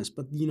selfishness,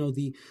 but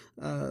the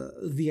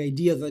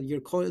idea that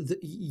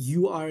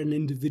you are an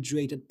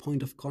individuated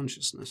point of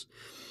consciousness.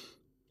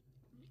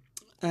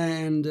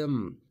 And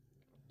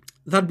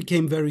that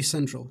became very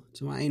central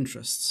to my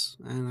interests,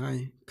 and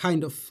I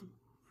kind of,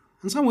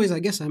 in some ways, I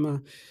guess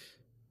I'm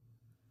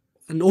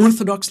an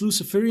Orthodox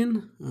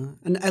Luciferian,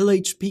 an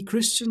LHP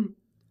Christian.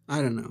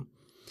 I don't know.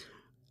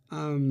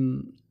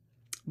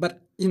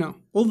 But,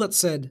 all that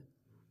said,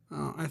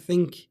 I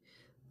think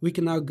we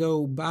can now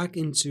go back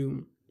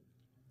into,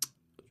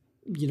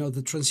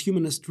 the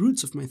transhumanist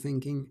roots of my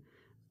thinking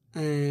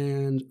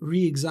and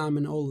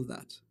re-examine all of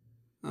that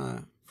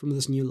from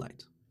this new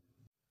light.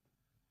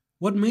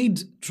 What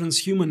made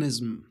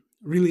transhumanism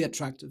really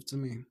attractive to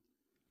me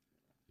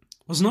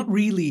was not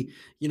really,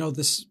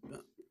 this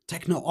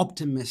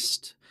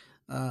techno-optimist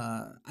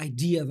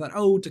idea that,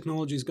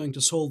 technology is going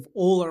to solve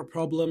all our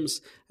problems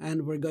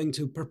and we're going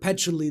to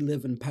perpetually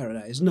live in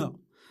paradise.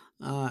 No.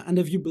 And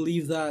if you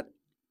believe that,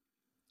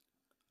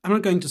 I'm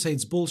not going to say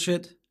it's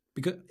bullshit,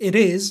 because it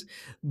is,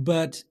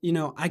 but,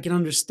 I can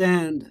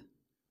understand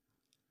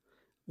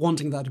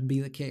wanting that to be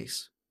the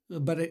case.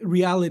 But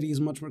reality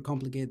is much more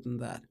complicated than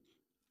that.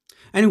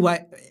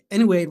 Anyway,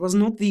 it was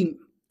not the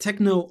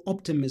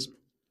techno-optimism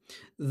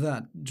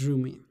that drew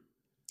me.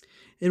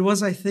 It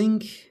was, I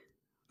think,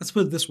 let's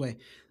put it this way,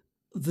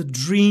 the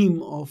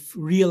dream of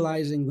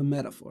realizing the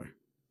metaphor.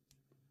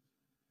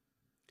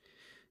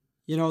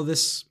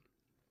 This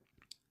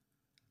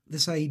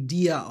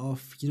idea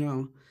of,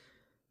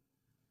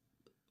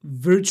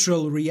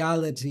 virtual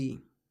reality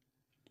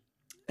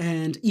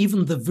and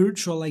even the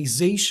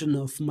virtualization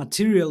of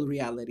material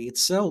reality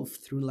itself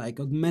through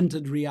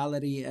augmented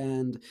reality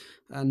and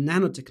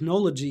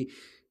nanotechnology,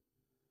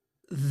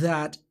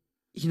 that,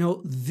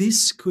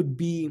 this could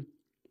be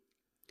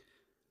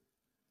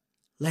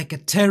like a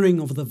tearing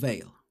of the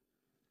veil,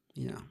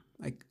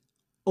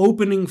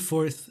 opening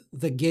forth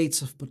the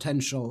gates of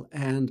potential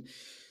and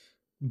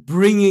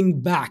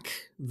bringing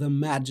back the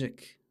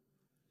magic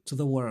to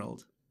the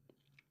world.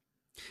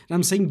 And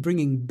I'm saying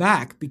bringing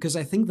back because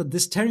I think that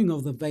this tearing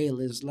of the veil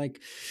is like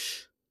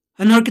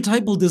an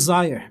archetypal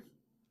desire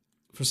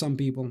for some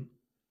people.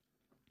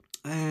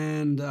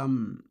 And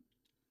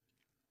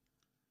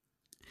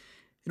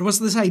it was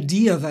this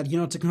idea that,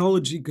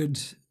 technology could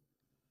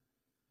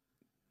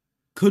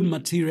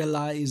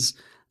materialize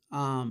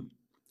a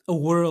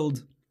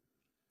world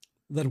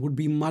that would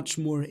be much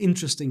more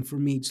interesting for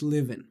me to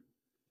live in.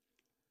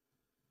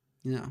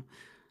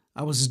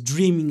 I was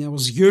dreaming, I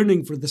was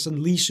yearning for this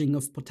unleashing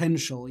of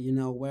potential,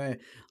 where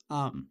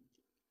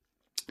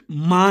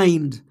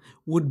mind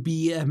would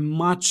be a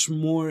much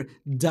more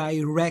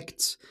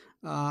direct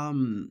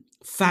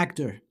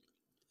factor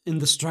in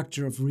the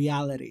structure of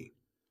reality.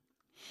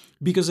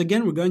 Because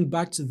again, we're going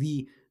back to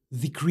the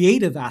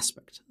creative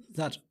aspect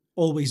that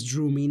always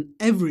drew me in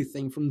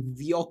everything, from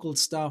the occult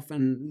stuff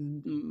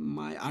and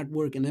my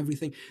artwork and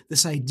everything.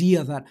 This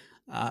idea that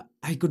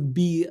I could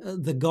be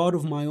the god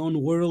of my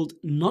own world,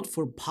 not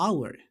for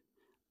power,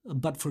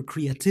 but for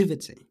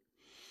creativity.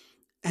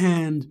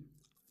 And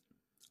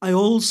I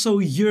also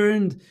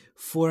yearned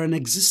for an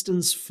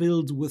existence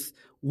filled with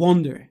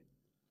wonder,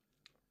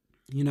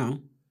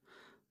 an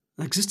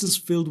existence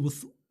filled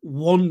with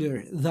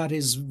wonder that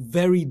is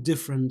very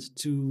different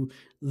to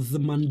the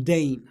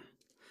mundane,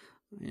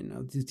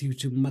 due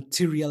to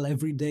material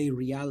everyday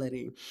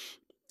reality.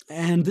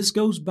 And this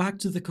goes back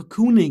to the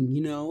cocooning.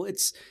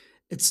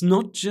 It's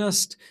not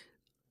just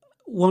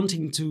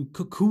wanting to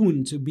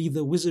cocoon, to be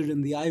the wizard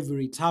in the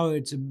ivory tower,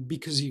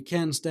 because you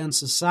can't stand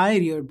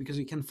society or because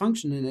you can't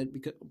function in it.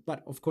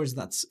 But of course,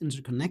 that's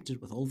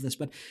interconnected with all this.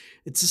 But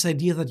it's this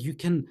idea that you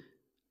can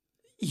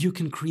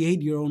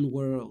create your own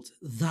world.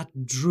 That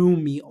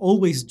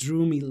always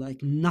drew me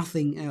like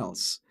nothing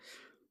else.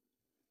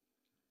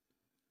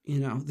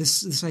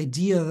 This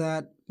idea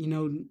that,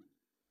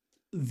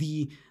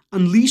 the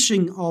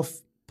unleashing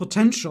of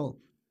potential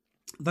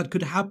that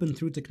could happen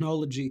through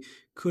technology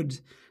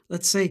could,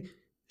 let's say,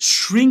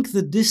 shrink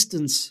the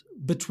distance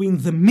between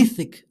the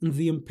mythic and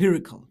the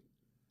empirical,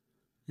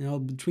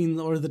 between,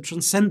 or the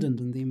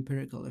transcendent and the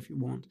empirical, if you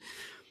want,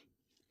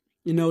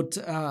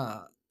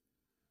 to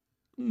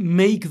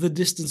make the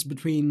distance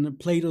between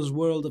Plato's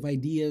world of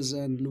ideas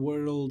and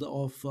world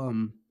of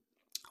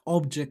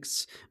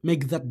objects,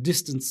 make that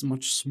distance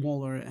much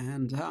smaller,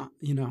 and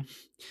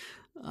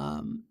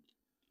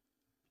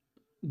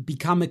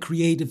become a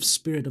creative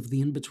spirit of the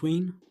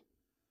in-between.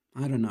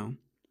 I don't know.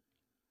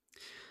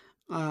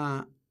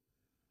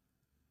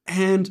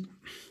 And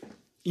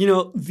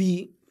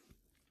the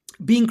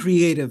being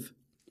creative,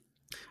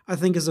 I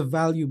think, is a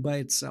value by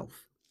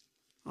itself,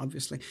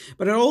 obviously.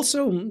 But it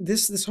also,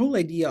 this whole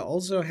idea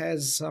also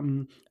has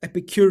some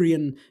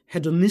Epicurean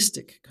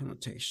hedonistic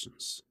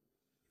connotations.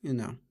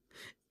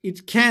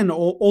 It can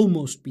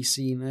almost be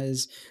seen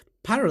as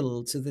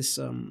parallel to this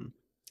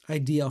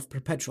idea of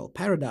perpetual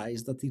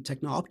paradise that the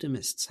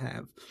techno-optimists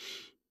have.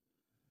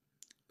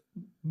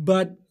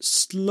 But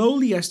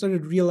slowly I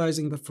started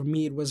realizing that for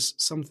me it was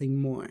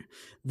something more,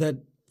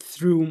 that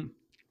through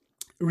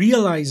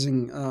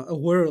realizing a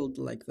world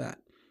like that,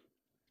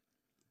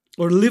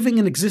 or living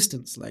an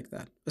existence like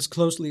that as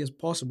closely as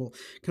possible,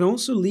 can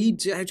also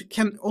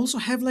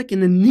have like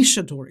an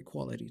initiatory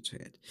quality to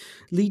it,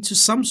 lead to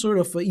some sort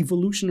of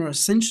evolution or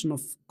ascension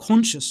of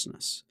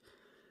consciousness.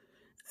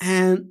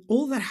 And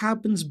all that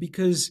happens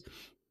because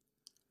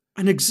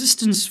an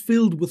existence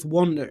filled with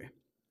wonder,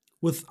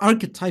 with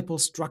archetypal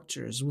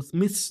structures, with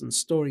myths and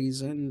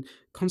stories and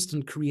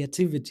constant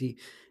creativity,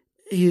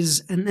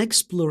 is an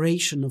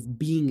exploration of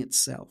being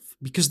itself,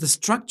 because the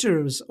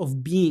structures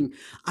of being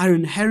are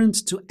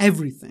inherent to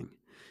everything,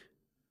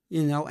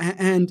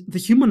 and the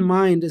human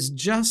mind is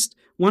just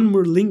one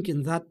more link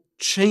in that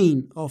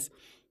chain of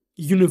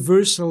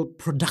universal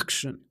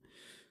production.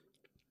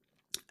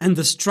 And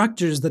the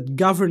structures that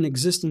govern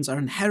existence are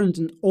inherent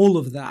in all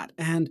of that.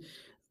 And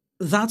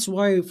that's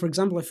why, for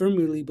example, I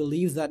firmly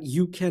believe that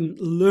you can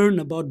learn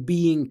about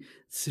being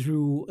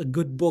through a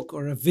good book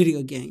or a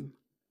video game,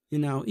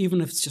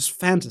 even if it's just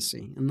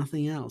fantasy and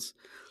nothing else.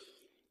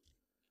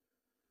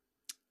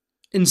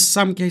 In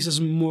some cases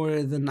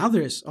more than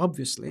others,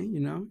 obviously,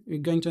 you're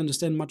going to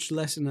understand much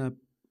less in a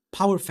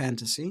power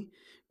fantasy,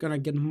 going to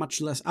get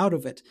much less out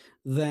of it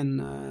than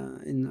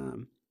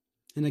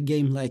in a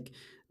game like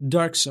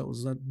Dark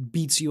Souls that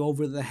beats you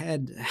over the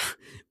head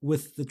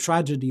with the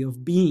tragedy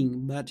of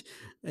being. But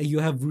you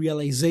have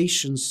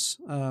realizations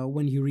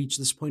when you reach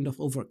this point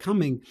of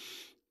overcoming.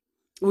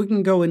 We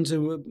can go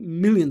into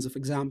millions of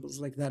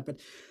examples like that, but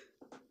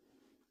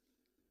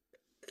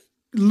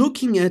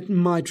looking at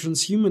my the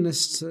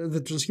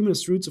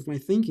transhumanist roots of my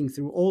thinking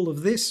through all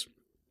of this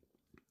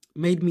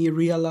made me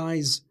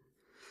realize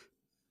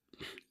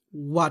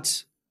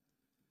what,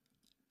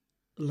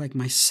 like,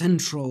 my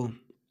central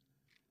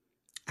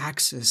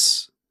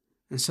axis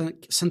and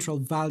central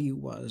value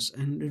was.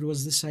 And it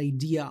was this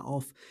idea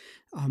of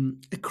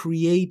a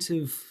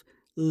creative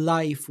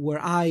life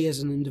where I, as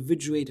an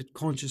individuated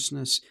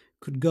consciousness,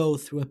 could go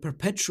through a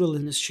perpetual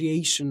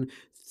initiation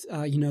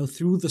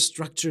through the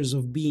structures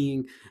of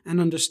being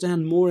and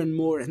understand more and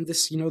more. And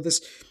this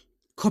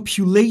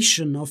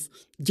copulation of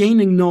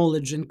gaining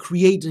knowledge and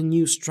creating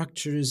new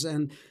structures,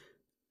 and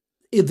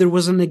there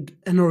was an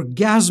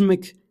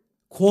orgasmic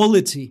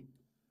quality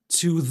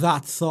to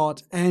that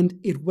thought. And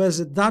it was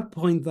at that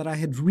point that I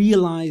had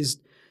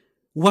realized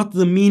what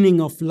the meaning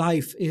of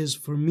life is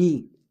for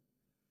me.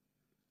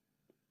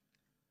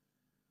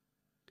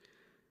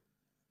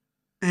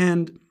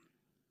 And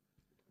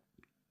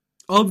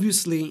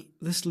obviously,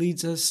 this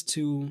leads us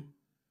to,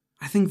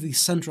 I think, the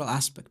central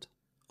aspect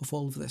of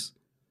all of this,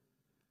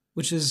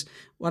 which is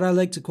what I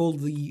like to call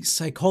the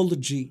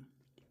psychology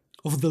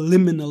of the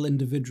liminal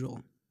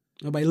individual.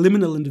 Now, by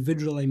liminal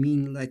individual, I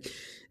mean like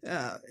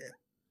a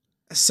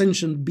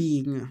sentient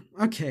being.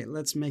 Okay,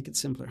 let's make it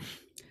simpler.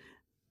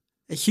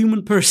 A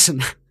human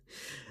person,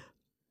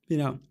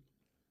 an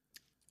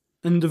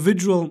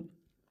individual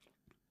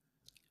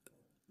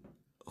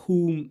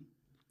who,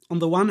 on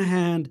the one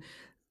hand,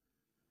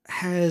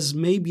 has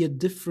maybe a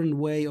different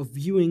way of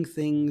viewing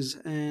things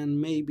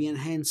and maybe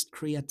enhanced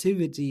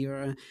creativity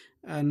or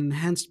an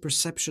enhanced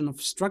perception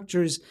of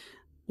structures,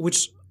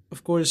 which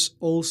of course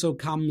also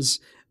comes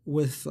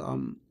with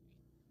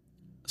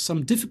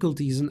some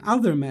difficulties in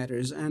other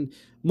matters, and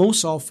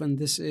most often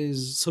this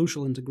is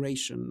social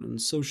integration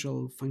and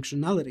social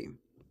functionality.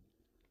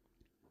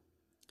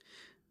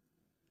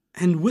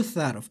 And with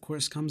that, of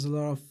course, comes a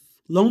lot of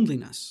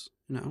loneliness,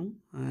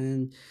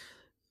 and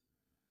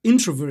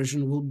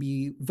introversion will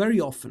be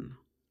very often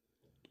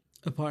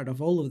a part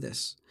of all of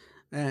this,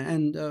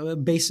 and a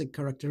basic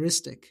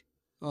characteristic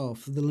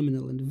of the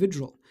liminal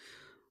individual.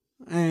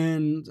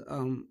 And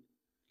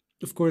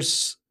of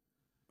course,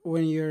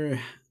 when you're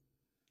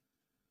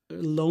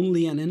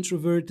lonely and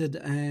introverted,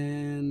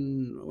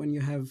 and when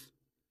you have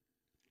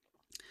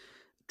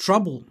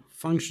trouble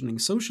functioning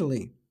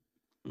socially,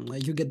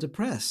 you get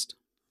depressed,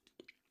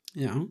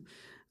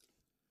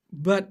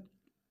 But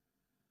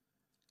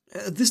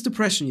this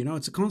depression,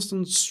 it's a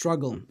constant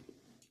struggle.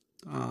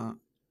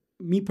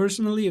 Me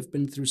personally, I've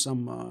been through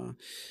some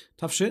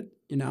tough shit.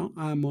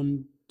 I'm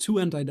on 2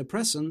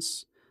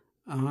 antidepressants,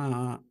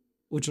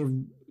 which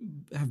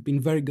have been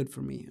very good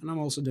for me, and I'm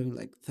also doing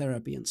like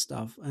therapy and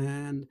stuff,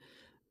 and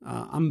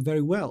I'm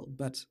very well.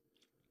 But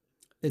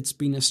it's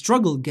been a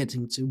struggle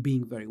getting to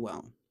being very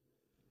well.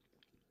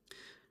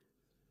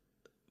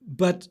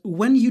 But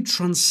when you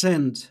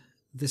transcend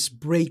this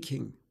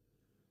breaking,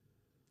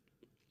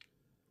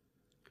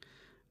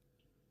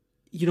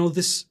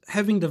 this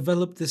having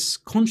developed this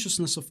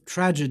consciousness of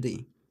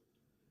tragedy,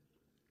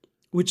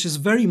 which is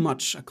very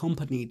much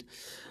accompanied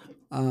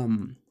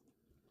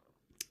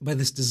by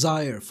this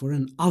desire for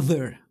an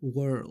other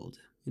world,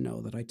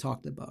 that I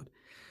talked about.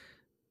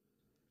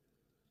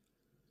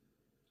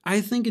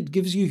 I think it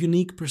gives you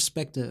unique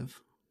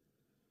perspective,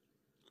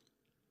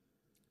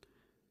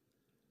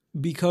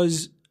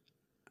 because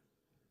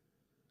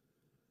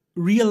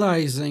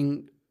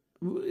reaching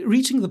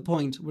the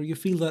point where you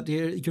feel that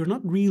you're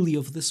not really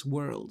of this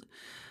world,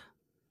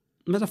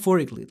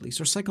 metaphorically at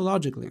least, or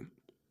psychologically,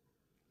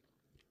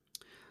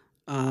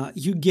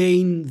 you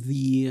gain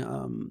the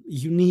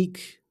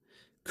unique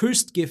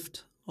cursed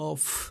gift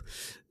of,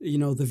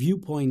 the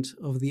viewpoint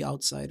of the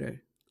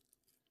outsider.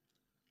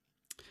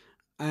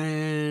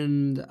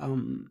 And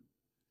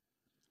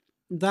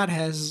that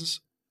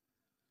has,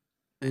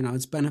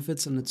 its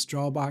benefits and its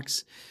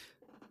drawbacks.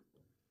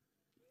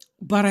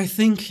 But I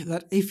think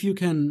that if you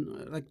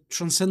can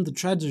transcend the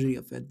tragedy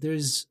of it,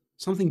 there's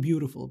something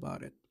beautiful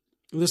about it.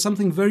 There's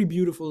something very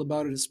beautiful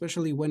about it,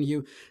 especially when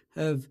you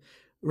have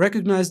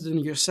recognized it in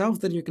yourself.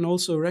 Then you can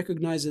also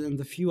recognize it in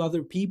the few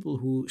other people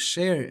who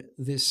share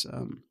this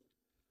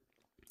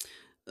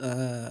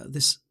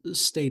this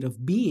state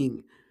of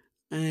being.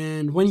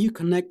 And when you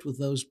connect with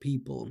those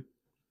people,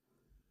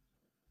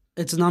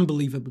 it's an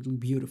unbelievably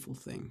beautiful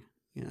thing.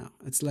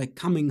 It's like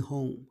coming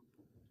home.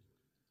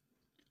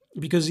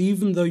 Because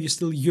even though you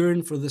still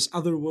yearn for this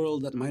other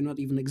world that might not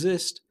even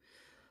exist,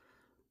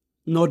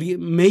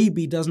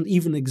 maybe doesn't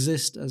even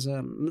exist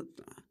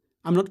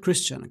I'm not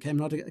Christian, okay? I'm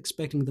not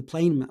expecting the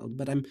plain melt,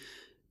 but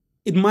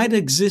it might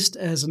exist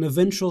as an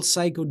eventual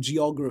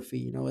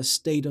psychogeography, a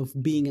state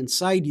of being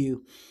inside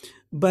you.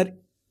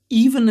 But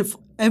even if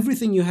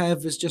everything you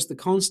have is just the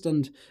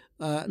constant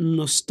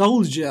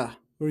nostalgia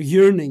or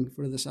yearning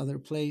for this other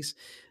place,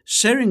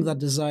 sharing that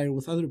desire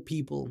with other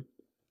people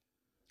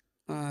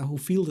who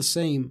feel the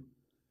same,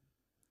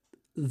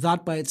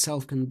 that by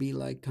itself can be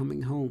like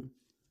coming home.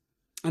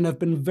 And I've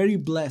been very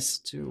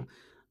blessed to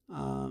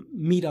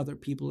meet other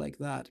people like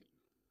that.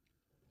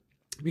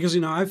 Because,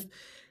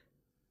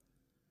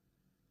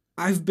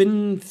 I've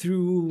been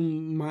through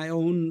my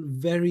own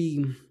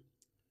very,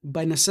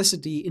 by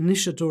necessity,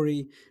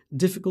 initiatory,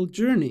 difficult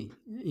journey,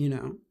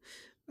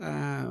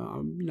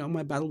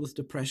 my battle with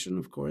depression,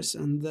 of course,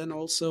 and then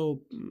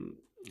also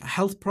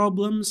health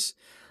problems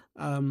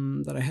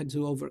that I had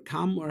to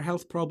overcome, or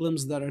health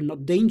problems that are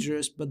not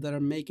dangerous, but that are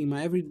making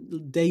my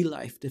everyday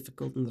life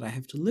difficult and that I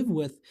have to live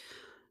with.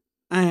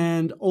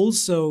 And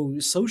also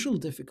social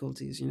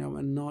difficulties,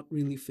 and not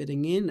really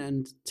fitting in,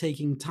 and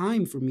taking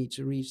time for me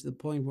to reach the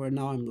point where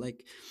now I'm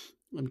like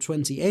I'm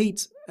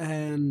 28,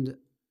 and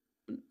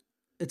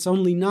it's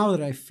only now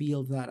that I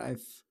feel that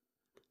I've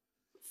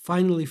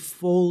finally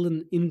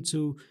fallen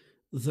into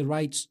the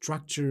right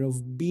structure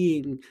of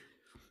being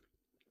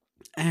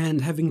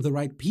and having the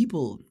right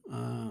people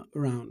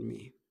around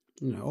me.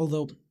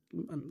 Although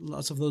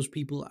lots of those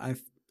people,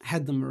 I've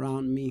had them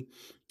around me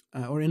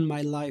or in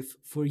my life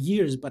for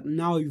years, but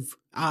now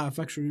I've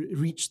actually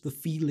reached the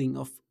feeling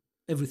of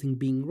everything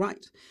being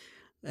right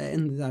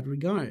in that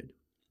regard.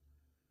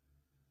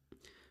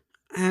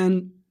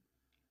 And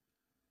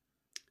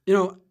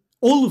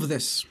all of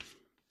this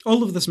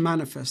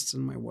manifests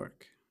in my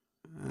work,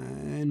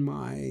 in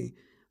my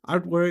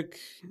artwork,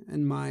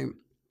 in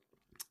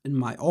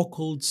my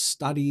occult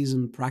studies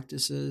and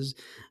practices,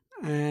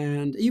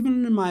 and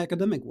even in my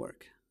academic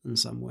work in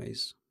some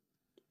ways,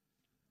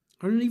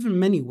 or in even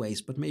many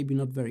ways, but maybe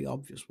not very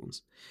obvious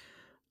ones.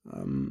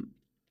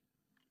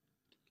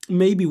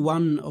 Maybe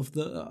one of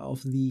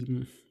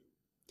the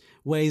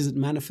ways it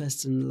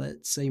manifests in,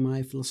 let's say,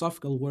 my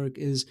philosophical work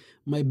is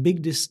my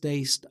big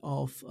distaste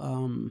of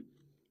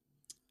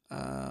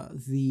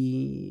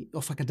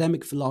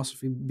academic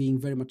philosophy being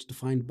very much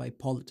defined by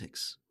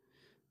politics.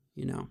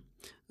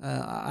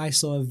 I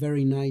saw a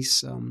very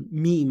nice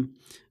meme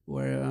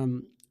where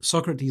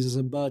Socrates is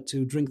about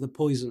to drink the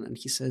poison and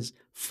he says,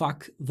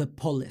 "Fuck the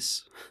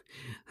polis."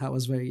 That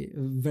was a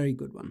very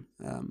good one.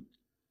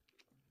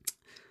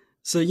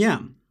 So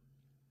yeah,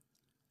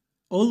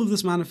 all of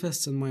this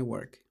manifests in my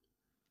work.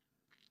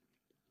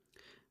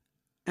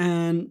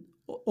 And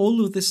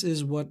all of this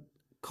is what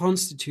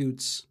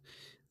constitutes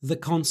the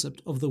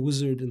concept of the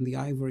wizard in the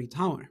ivory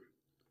tower.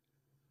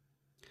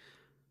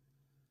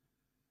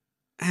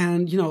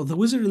 And, the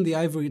wizard in the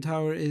ivory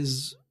tower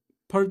is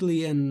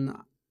partly an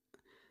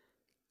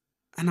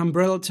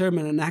umbrella term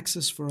and an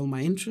axis for all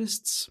my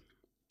interests.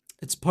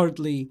 It's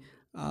partly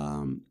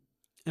a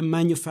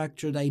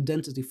manufactured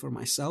identity for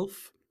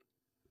myself.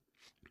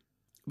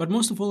 But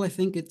most of all, I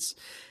think it's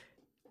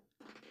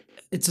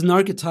an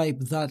archetype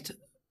that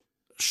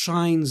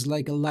shines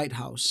like a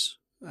lighthouse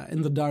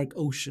in the dark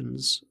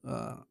oceans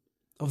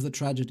of the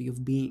tragedy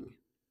of being.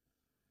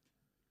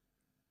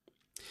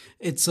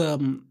 It's a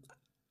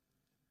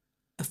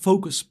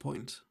focus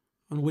point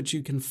on which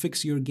you can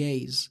fix your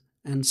gaze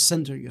and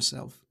center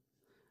yourself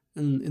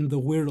in the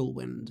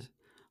whirlwind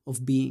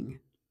of being.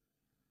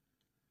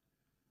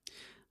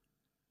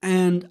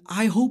 And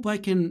I hope I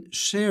can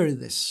share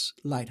this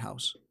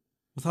lighthouse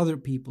with other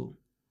people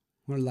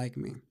who are like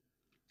me.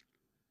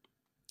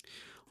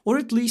 Or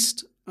at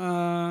least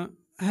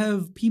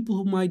have people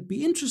who might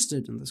be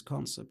interested in this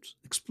concept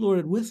explore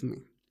it with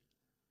me.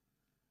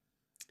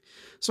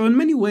 So in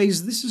many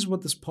ways, this is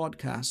what this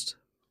podcast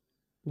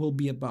will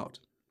be about.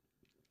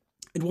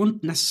 It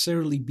won't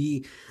necessarily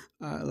be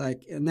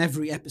like in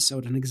every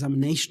episode an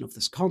examination of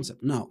this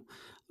concept. No.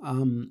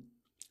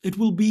 It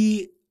will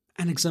be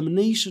an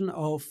examination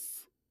of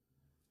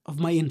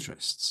my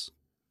interests,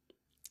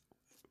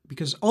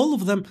 because all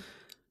of them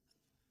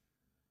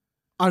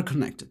are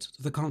connected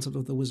to the concept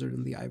of the wizard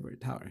in the ivory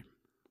tower.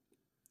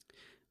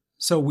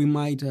 So we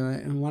might,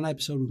 in one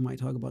episode, we might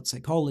talk about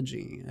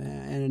psychology.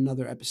 In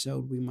another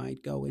episode, we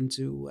might go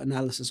into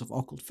analysis of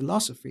occult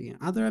philosophy. In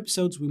other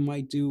episodes, we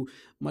might do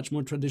much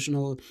more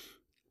traditional,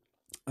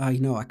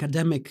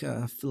 academic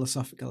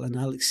philosophical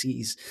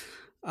analyses.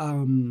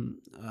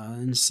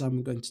 And some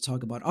are going to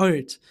talk about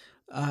art.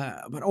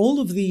 But all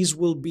of these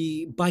will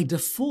be, by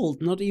default,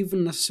 not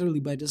even necessarily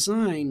by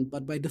design,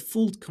 but by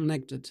default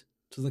connected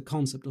to the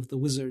concept of the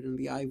wizard in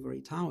the ivory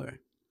tower.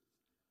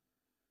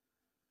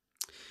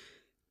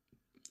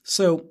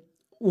 So,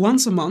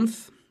 once a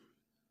month,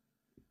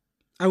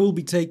 I will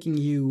be taking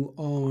you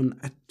on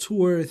a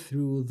tour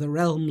through the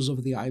realms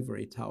of the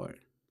ivory tower.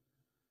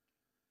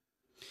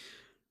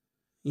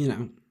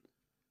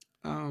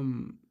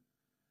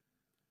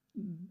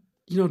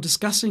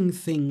 Discussing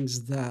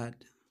things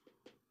that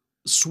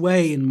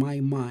sway in my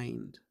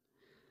mind,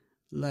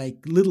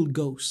 like little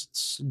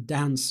ghosts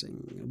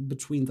dancing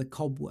between the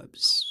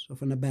cobwebs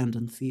of an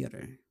abandoned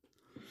theater.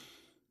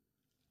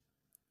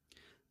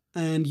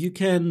 And you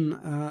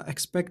can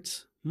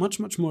expect much,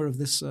 much more of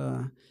this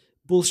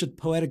bullshit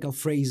poetical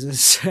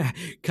phrases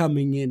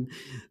coming in.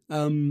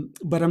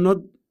 But I'm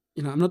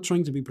not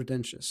trying to be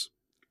pretentious.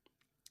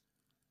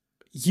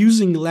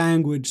 Using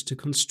language to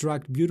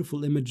construct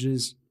beautiful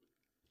images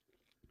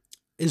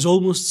is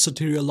almost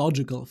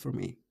soteriological for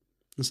me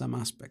in some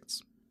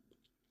aspects.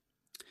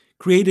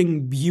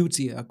 Creating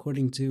beauty,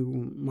 according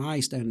to my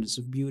standards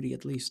of beauty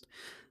at least,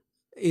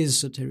 is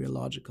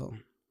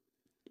soteriological.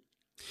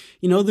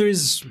 There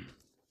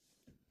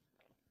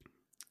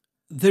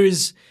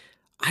is,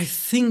 I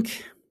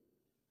think,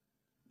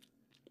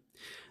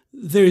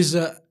 there is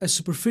a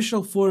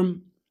superficial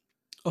form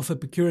of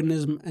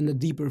Epicureanism and a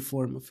deeper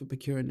form of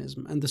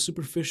Epicureanism. And the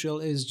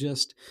superficial is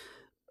just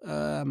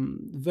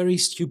very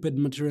stupid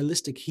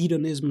materialistic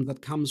hedonism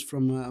that comes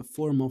from a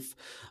form of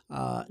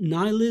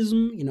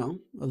nihilism.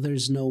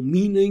 There's no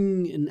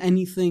meaning in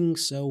anything,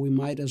 so we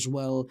might as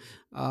well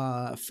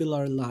fill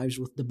our lives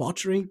with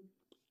debauchery.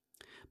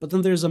 But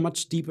then there's a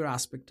much deeper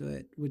aspect to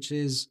it, which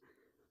is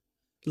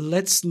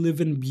let's live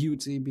in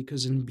beauty,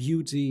 because in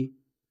beauty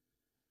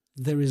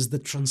there is the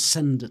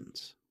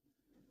transcendent.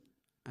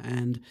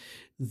 And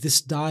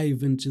this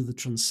dive into the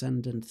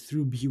transcendent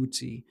through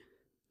beauty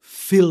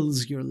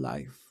fills your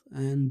life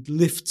and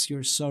lifts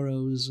your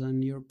sorrows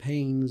and your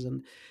pains.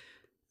 And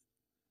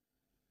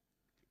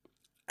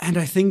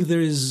I think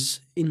there is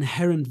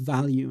inherent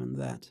value in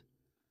that.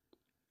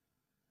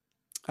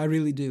 I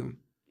really do.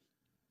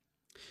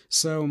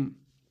 So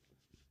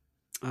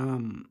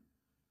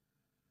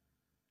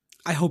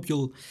I hope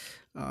you'll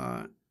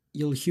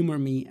humor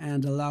me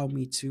and allow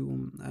me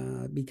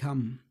to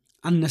become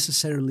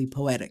unnecessarily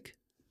poetic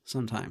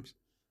sometimes.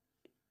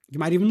 You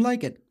might even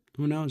like it.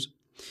 Who knows?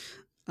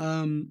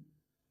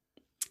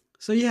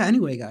 So yeah,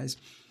 anyway, guys,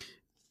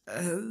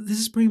 this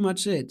is pretty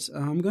much it.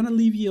 I'm going to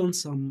leave you on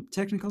some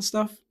technical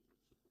stuff.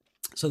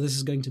 So this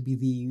is going to be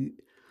the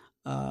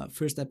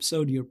first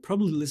episode. You're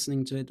probably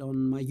listening to it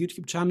on my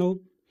YouTube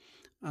channel.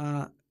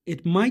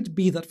 It might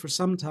be that for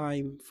some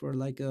time, for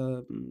like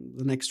the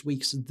next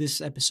weeks, this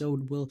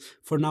episode will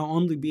for now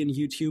only be on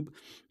YouTube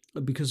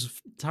because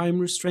of time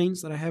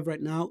restraints that I have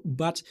right now.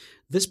 But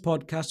this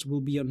podcast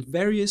will be on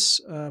various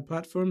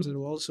platforms. It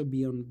will also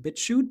be on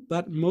BitChute,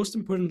 but most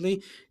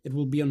importantly, it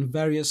will be on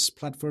various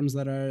platforms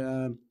that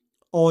are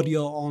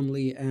audio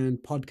only and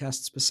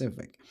podcast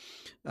specific.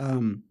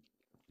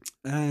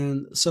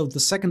 And so the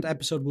second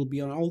episode will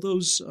be on all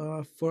those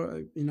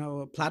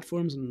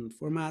platforms and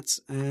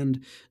formats,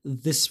 and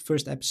this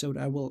first episode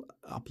I will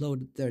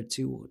upload it there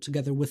too,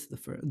 together with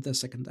the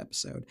second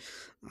episode.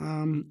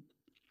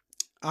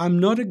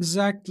 I'm not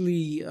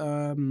exactly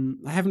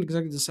I haven't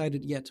exactly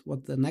decided yet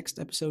what the next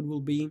episode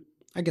will be.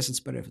 I guess it's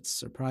better if it's a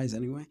surprise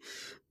anyway,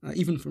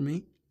 even for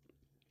me.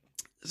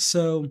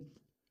 So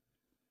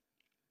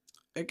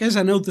I guess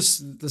I know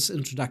this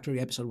introductory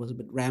episode was a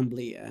bit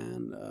rambly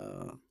and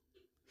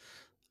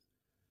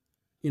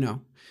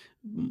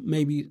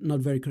maybe not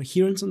very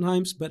coherent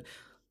sometimes, but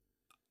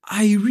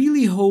I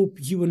really hope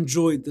you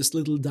enjoyed this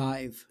little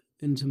dive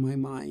into my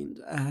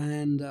mind,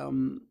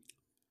 and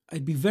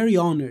I'd be very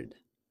honored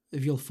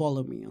if you'll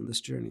follow me on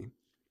this journey.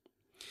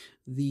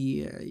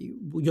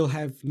 You'll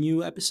have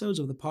new episodes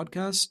of the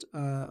podcast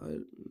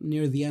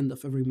near the end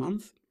of every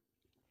month,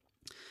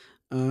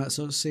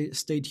 so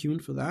stay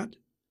tuned for that.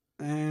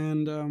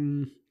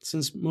 And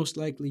since most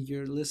likely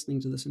you're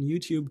listening to this on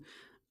YouTube,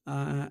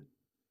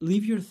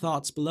 leave your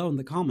thoughts below in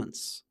the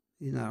comments.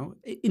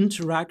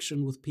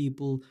 Interaction with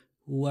people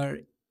who are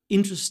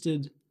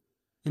interested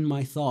in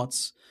my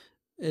thoughts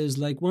is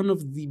like one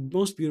of the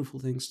most beautiful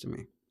things to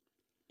me.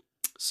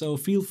 So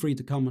feel free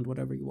to comment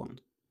whatever you want.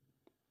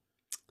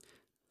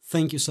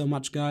 Thank you so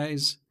much,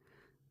 guys.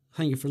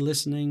 Thank you for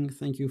listening.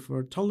 Thank you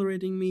for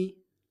tolerating me,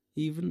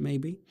 even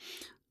maybe.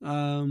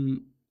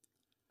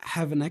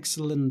 Have an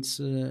excellent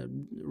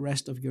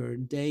rest of your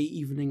day,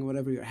 evening,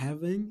 whatever you're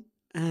having.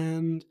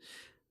 And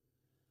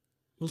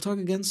we'll talk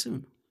again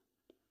soon.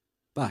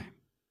 Bye.